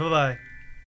 Bye-bye.